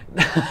dodging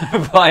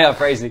by our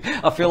phrasing?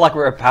 I feel like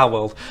we're a power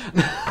world.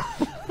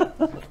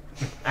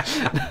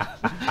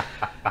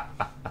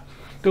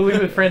 Dueling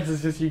with friends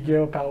is just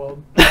Yu-Gi-Oh! Power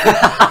World.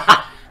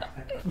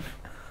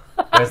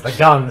 There's the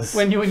guns.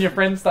 When you and your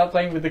friends start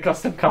playing with the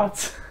custom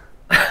cards.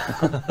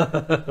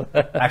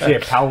 Actually, a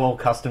Powerwall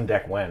custom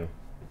deck when?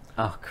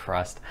 Oh,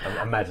 Christ.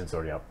 I imagine it's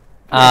already up.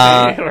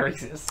 It already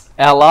exists.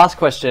 Our last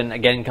question,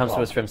 again, comes to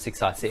us from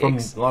 6i6. From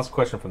the last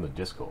question from the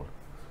Discord.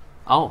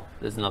 Oh,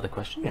 there's another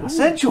question. I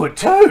sent you it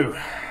too.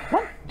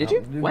 What? Did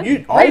you? When?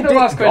 Read the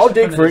last question I'll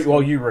dig from the for it Discord.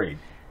 while you read.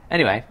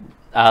 Anyway,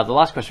 the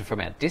last question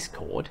from our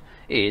Discord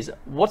is,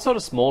 what sort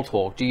of small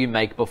talk do you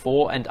make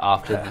before and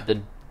after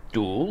the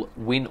duel,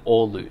 win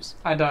or lose?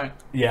 I don't.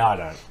 Yeah, I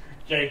don't.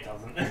 Jake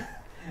doesn't.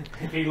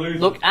 If he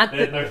loses, Look, at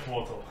there's the- no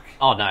small talk.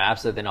 Oh, no,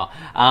 absolutely not.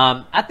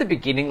 At the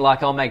beginning,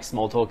 like, I'll make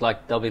small talk,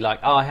 like, they'll be like,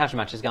 oh, how's your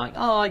match is going?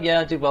 Oh,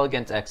 yeah, I did well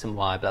against X and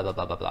Y, blah, blah,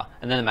 blah, blah, blah.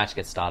 And then the match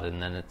gets started,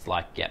 and then it's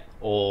like, yeah,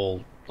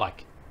 all,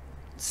 like,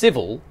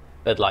 civil,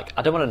 but, like,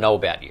 I don't want to know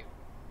about you.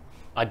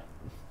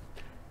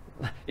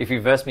 If you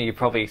verse me, you've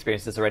probably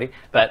experienced this already,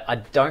 but I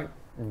don't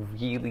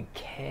really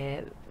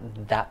care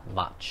that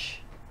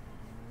much.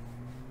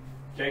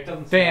 Jake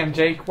doesn't. Damn,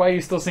 Jake, why are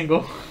you still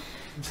single?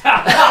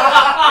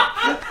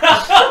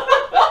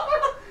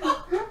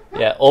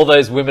 Yeah, all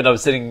those women I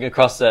was sitting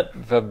across at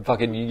for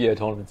fucking Yu-Gi-Oh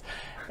tournaments.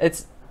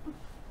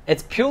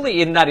 It's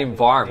purely in that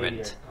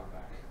environment.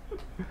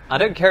 I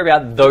don't care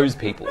about those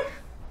people.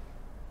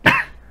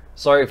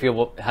 Sorry if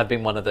you have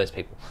been one of those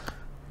people.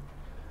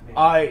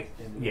 I'm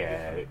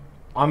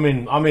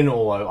in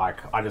all over, like,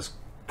 I just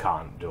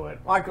can't do it.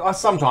 Like,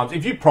 sometimes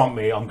if you prompt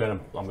me, I'm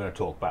gonna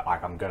talk, but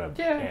like I'm gonna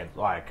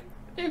like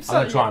If I'm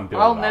gonna try and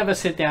build I'll it up. never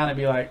sit down and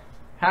be like,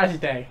 how's your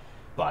day?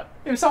 but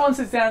If someone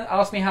sits down and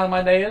asks me how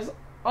my day is,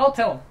 I'll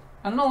tell them.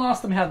 And I'll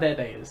ask them how their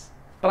day is.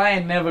 But I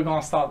ain't never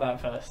gonna start that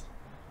first.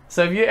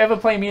 So if you ever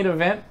play me at an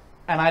event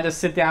and I just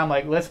sit down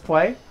like, let's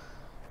play,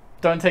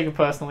 don't take it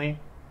personally.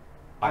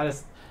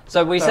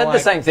 So we So, said the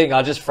like- same thing,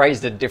 I just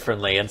phrased it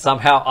differently, and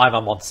somehow I'm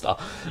a monster.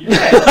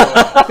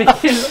 Yeah,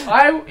 because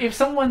if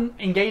someone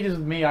engages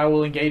with me, I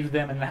will engage with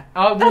them, and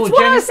I will. That's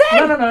what I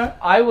said! No.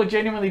 I will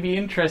genuinely be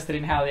interested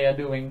in how they are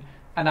doing,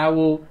 and I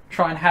will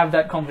try and have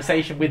that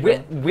conversation with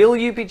them. Will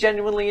you be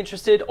genuinely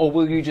interested, or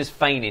will you just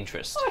feign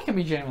interest? I can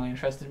be genuinely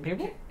interested in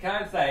people.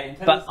 Can I say? In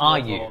terms But of small are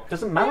you? talk,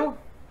 does it matter?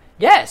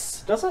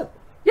 Yes! Does it?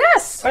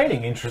 Yes!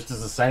 Feigning interest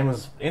is the same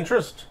as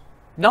interest.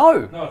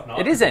 No, No, it's not.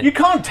 it isn't. You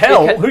can't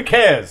tell. Because- Who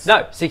cares?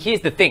 No, so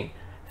here's the thing.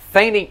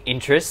 Feigning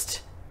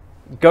interest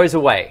goes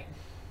away.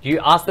 You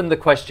ask them the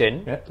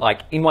question, Yeah.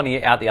 like in one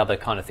ear, out the other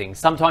kind of thing.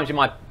 Sometimes you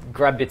might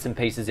grab bits and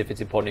pieces if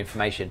it's important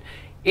information.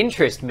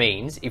 Interest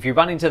means if you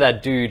run into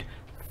that dude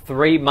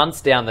 3 months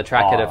down the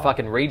track at a Oh.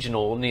 fucking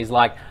regional and he's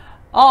like,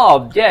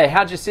 oh, yeah,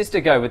 how'd your sister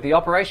go with the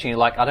operation? You're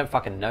like, I don't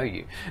fucking know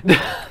you.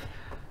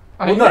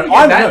 I'm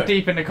that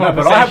deep into No,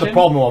 conversation. but I have the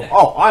problem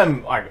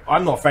of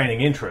I'm not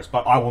feigning interest,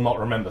 but I will not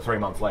remember 3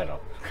 months later.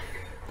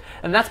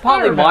 And that's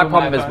partly my remember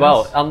problem my as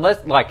well. opponents.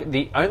 Unless, like,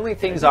 the only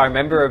things I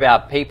remember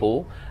about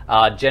people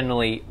are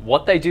generally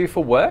what they do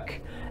for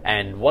work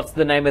and what's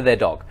the name of their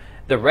dog.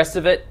 The rest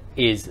of it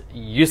is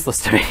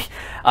useless to me.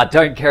 I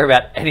don't care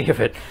about any of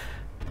it.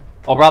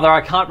 Or rather,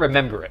 I can't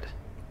remember it.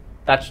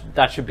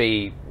 That should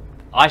be...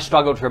 I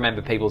struggle to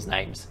remember people's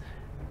names.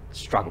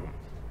 Struggle.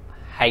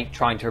 Hate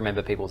trying to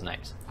remember people's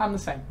names. I'm the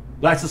same.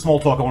 That's the small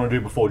talk I want to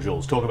do before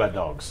Jules. Talk about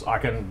dogs. I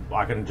can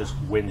just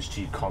whinge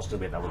to you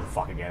constantly about that little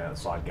fucking game at the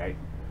side gate.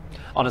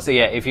 Honestly,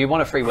 yeah, if you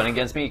want a free win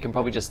against me, you can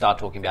probably just start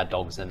talking about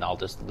dogs and I'll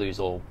just lose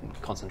all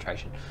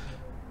concentration.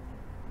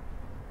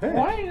 Yeah.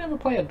 Why do you never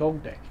play a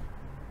dog deck?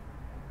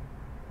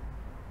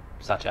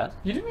 Such as?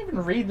 You didn't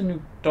even read the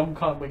new dog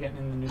card we're getting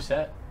in the new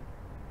set.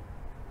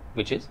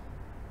 Which is?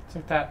 It's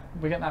like that,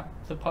 we're getting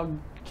the Pug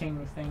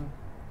King thing.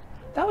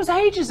 That was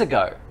ages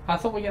ago. I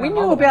thought We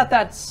knew about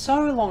that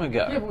so long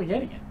ago. Yeah, but we're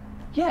getting it.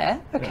 Yeah,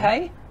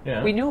 okay.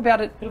 Yeah. We knew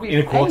about it. It'll be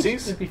In a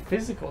Quartzies? It'll be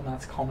physical, and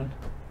that's common.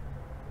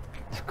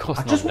 Of course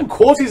I not. just want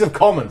quarties of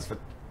commons for...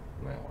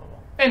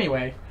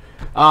 Anyway,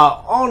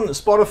 on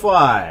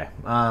Spotify,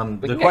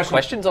 We the can get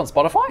questions on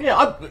Spotify?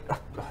 Yeah,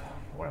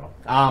 whatever.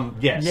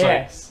 Yeah,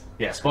 yes. So,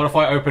 yeah,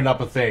 Spotify opened up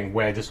a thing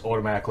where it just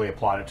automatically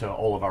applied it to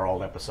all of our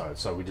old episodes,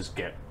 so we just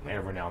get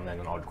every now and then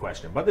an odd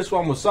question. But this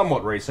one was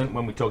somewhat recent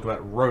when we talked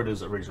about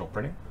Rhoda's original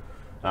printing.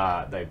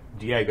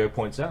 Diego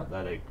points out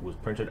that it was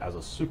printed as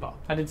a super.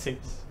 I did see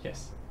this.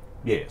 Yes.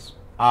 Yes.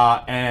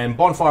 And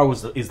Bonfire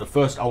is the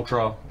first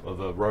Ultra of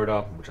a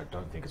Rhoda, which I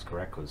don't think is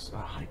correct, because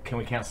can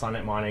we count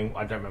Sunnet Mining?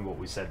 I don't remember what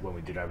we said when we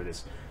did over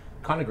this.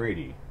 Kind of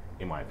greedy,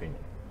 in my opinion.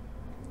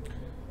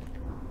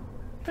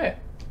 Fair.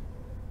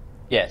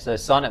 Yeah, so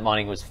Signet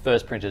Mining was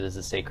first printed as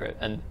a secret,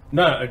 and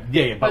No,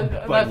 yeah, I but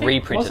think-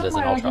 reprinted as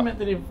an wasn't my Ultra. argument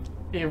that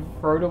if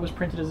Rhoda was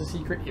printed as a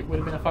secret, it would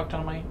have been a fuck ton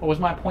of money? Or was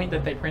my point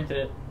that they printed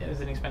it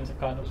as an expensive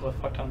card and it was worth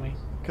a fuck ton of money?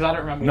 Because I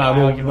don't remember what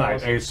my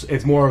argument was.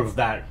 it's more of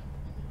that.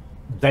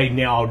 They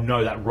now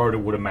know that Rhoda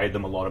would have made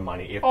them a lot of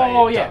money if they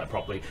Oh, had yeah. done it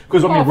properly.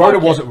 Because I mean, Oh,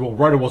 fuck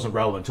Rhoda wasn't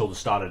relevant until the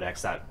starter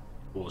decks or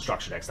the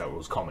structure decks that it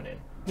was common in.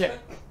 Yeah.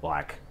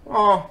 Like,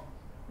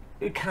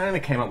 it kind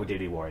of came up with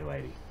DD Warrior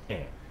Lady.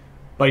 Yeah.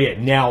 But yeah,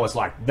 now it's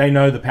like, they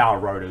know the power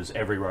of Rhodas.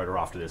 Every Rhoda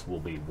after this will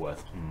be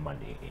worth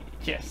money.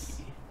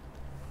 Yes.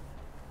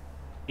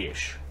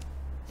 Ish.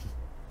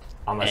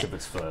 Unless if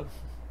it's for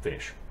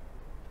fish.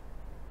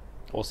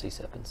 or sea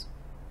serpents.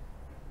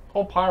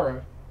 Or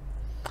Pyro.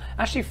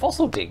 Actually,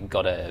 Fossil Dig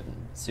got a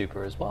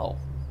super as well.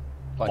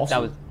 Like that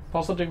Fossil? was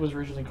Fossil Dig was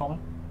originally common.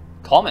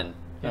 common.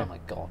 Yeah. Oh my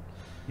god,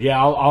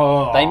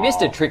 Yeah, they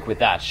missed a trick with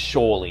that.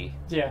 Surely.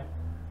 Yeah.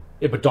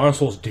 Yeah, but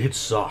dinosaurs did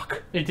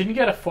suck. It didn't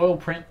get a foil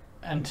print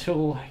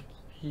until like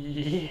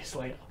years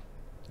later.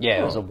 Yeah,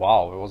 it was a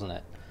while, wasn't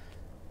it?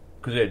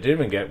 Because it didn't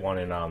even get one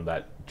in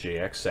that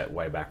GX set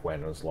way back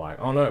when. It was like,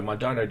 oh no, my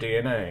dino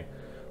DNA.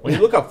 When you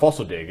look up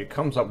Fossil Dig, it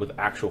comes up with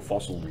actual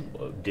fossil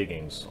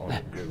diggings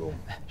on Google.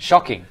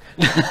 Shocking.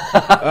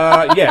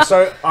 Yeah,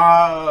 so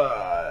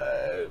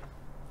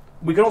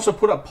we can also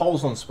put up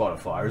polls on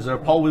Spotify. Is there a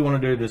poll we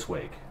want to do this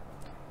week?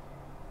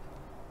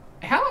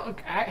 How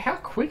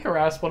quick are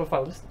our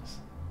Spotify listeners?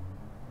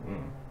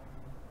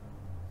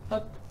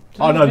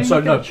 Oh, no, so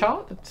no. A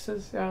chart that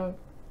says.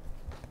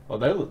 Well,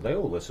 they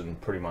all listen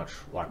pretty much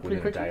like within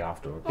a quickly? day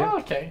after. Oh,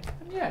 okay.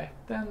 Yeah.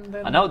 Then.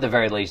 I know at the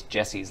very least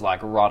Jesse's like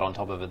right on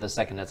top of it. The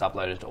second it's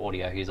uploaded to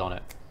audio, he's on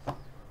it.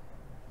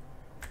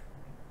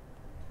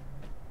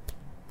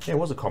 Yeah, it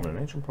was a common in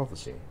Ancient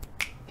Prophecy.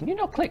 Can you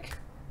not click?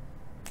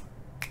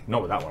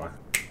 Not with that one.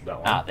 That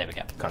one. Ah, there we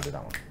go. Can't do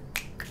that one.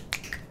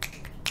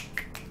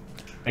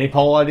 Any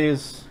poll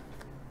ideas?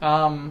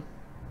 Not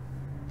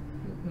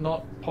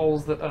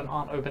polls that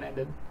aren't open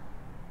ended.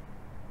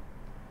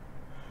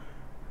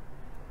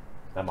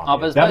 That might, Oh,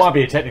 be, but that might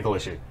be a technical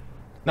issue.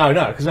 No,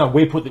 because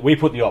we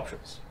put the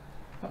options.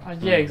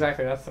 Yeah,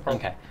 exactly. That's the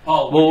problem. Okay.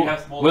 Oh, Well, would you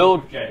have small we'll-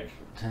 talk with Jake?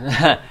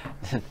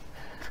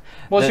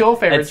 What's The- your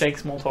favorite it's- Jake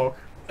small talk?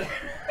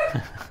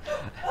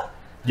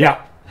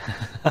 Yeah.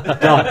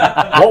 Done.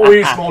 What were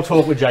you small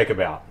talk with Jake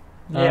about?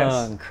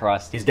 Yes. Oh,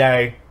 Christ. His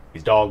day,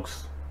 his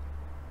dogs.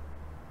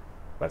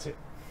 That's it.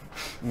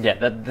 Yeah,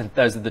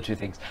 those are the two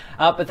things.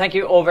 But thank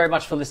you all very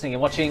much for listening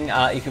and watching.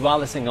 If you are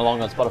listening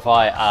along on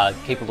Spotify,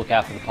 keep a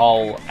lookout for the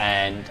poll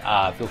and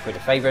feel free to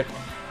favourite.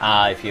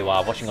 If you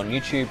are watching on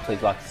YouTube,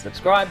 please like and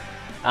subscribe.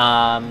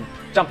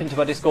 Jump into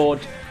our Discord,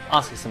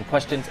 ask us some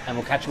questions, and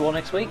we'll catch you all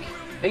next week.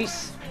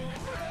 Peace.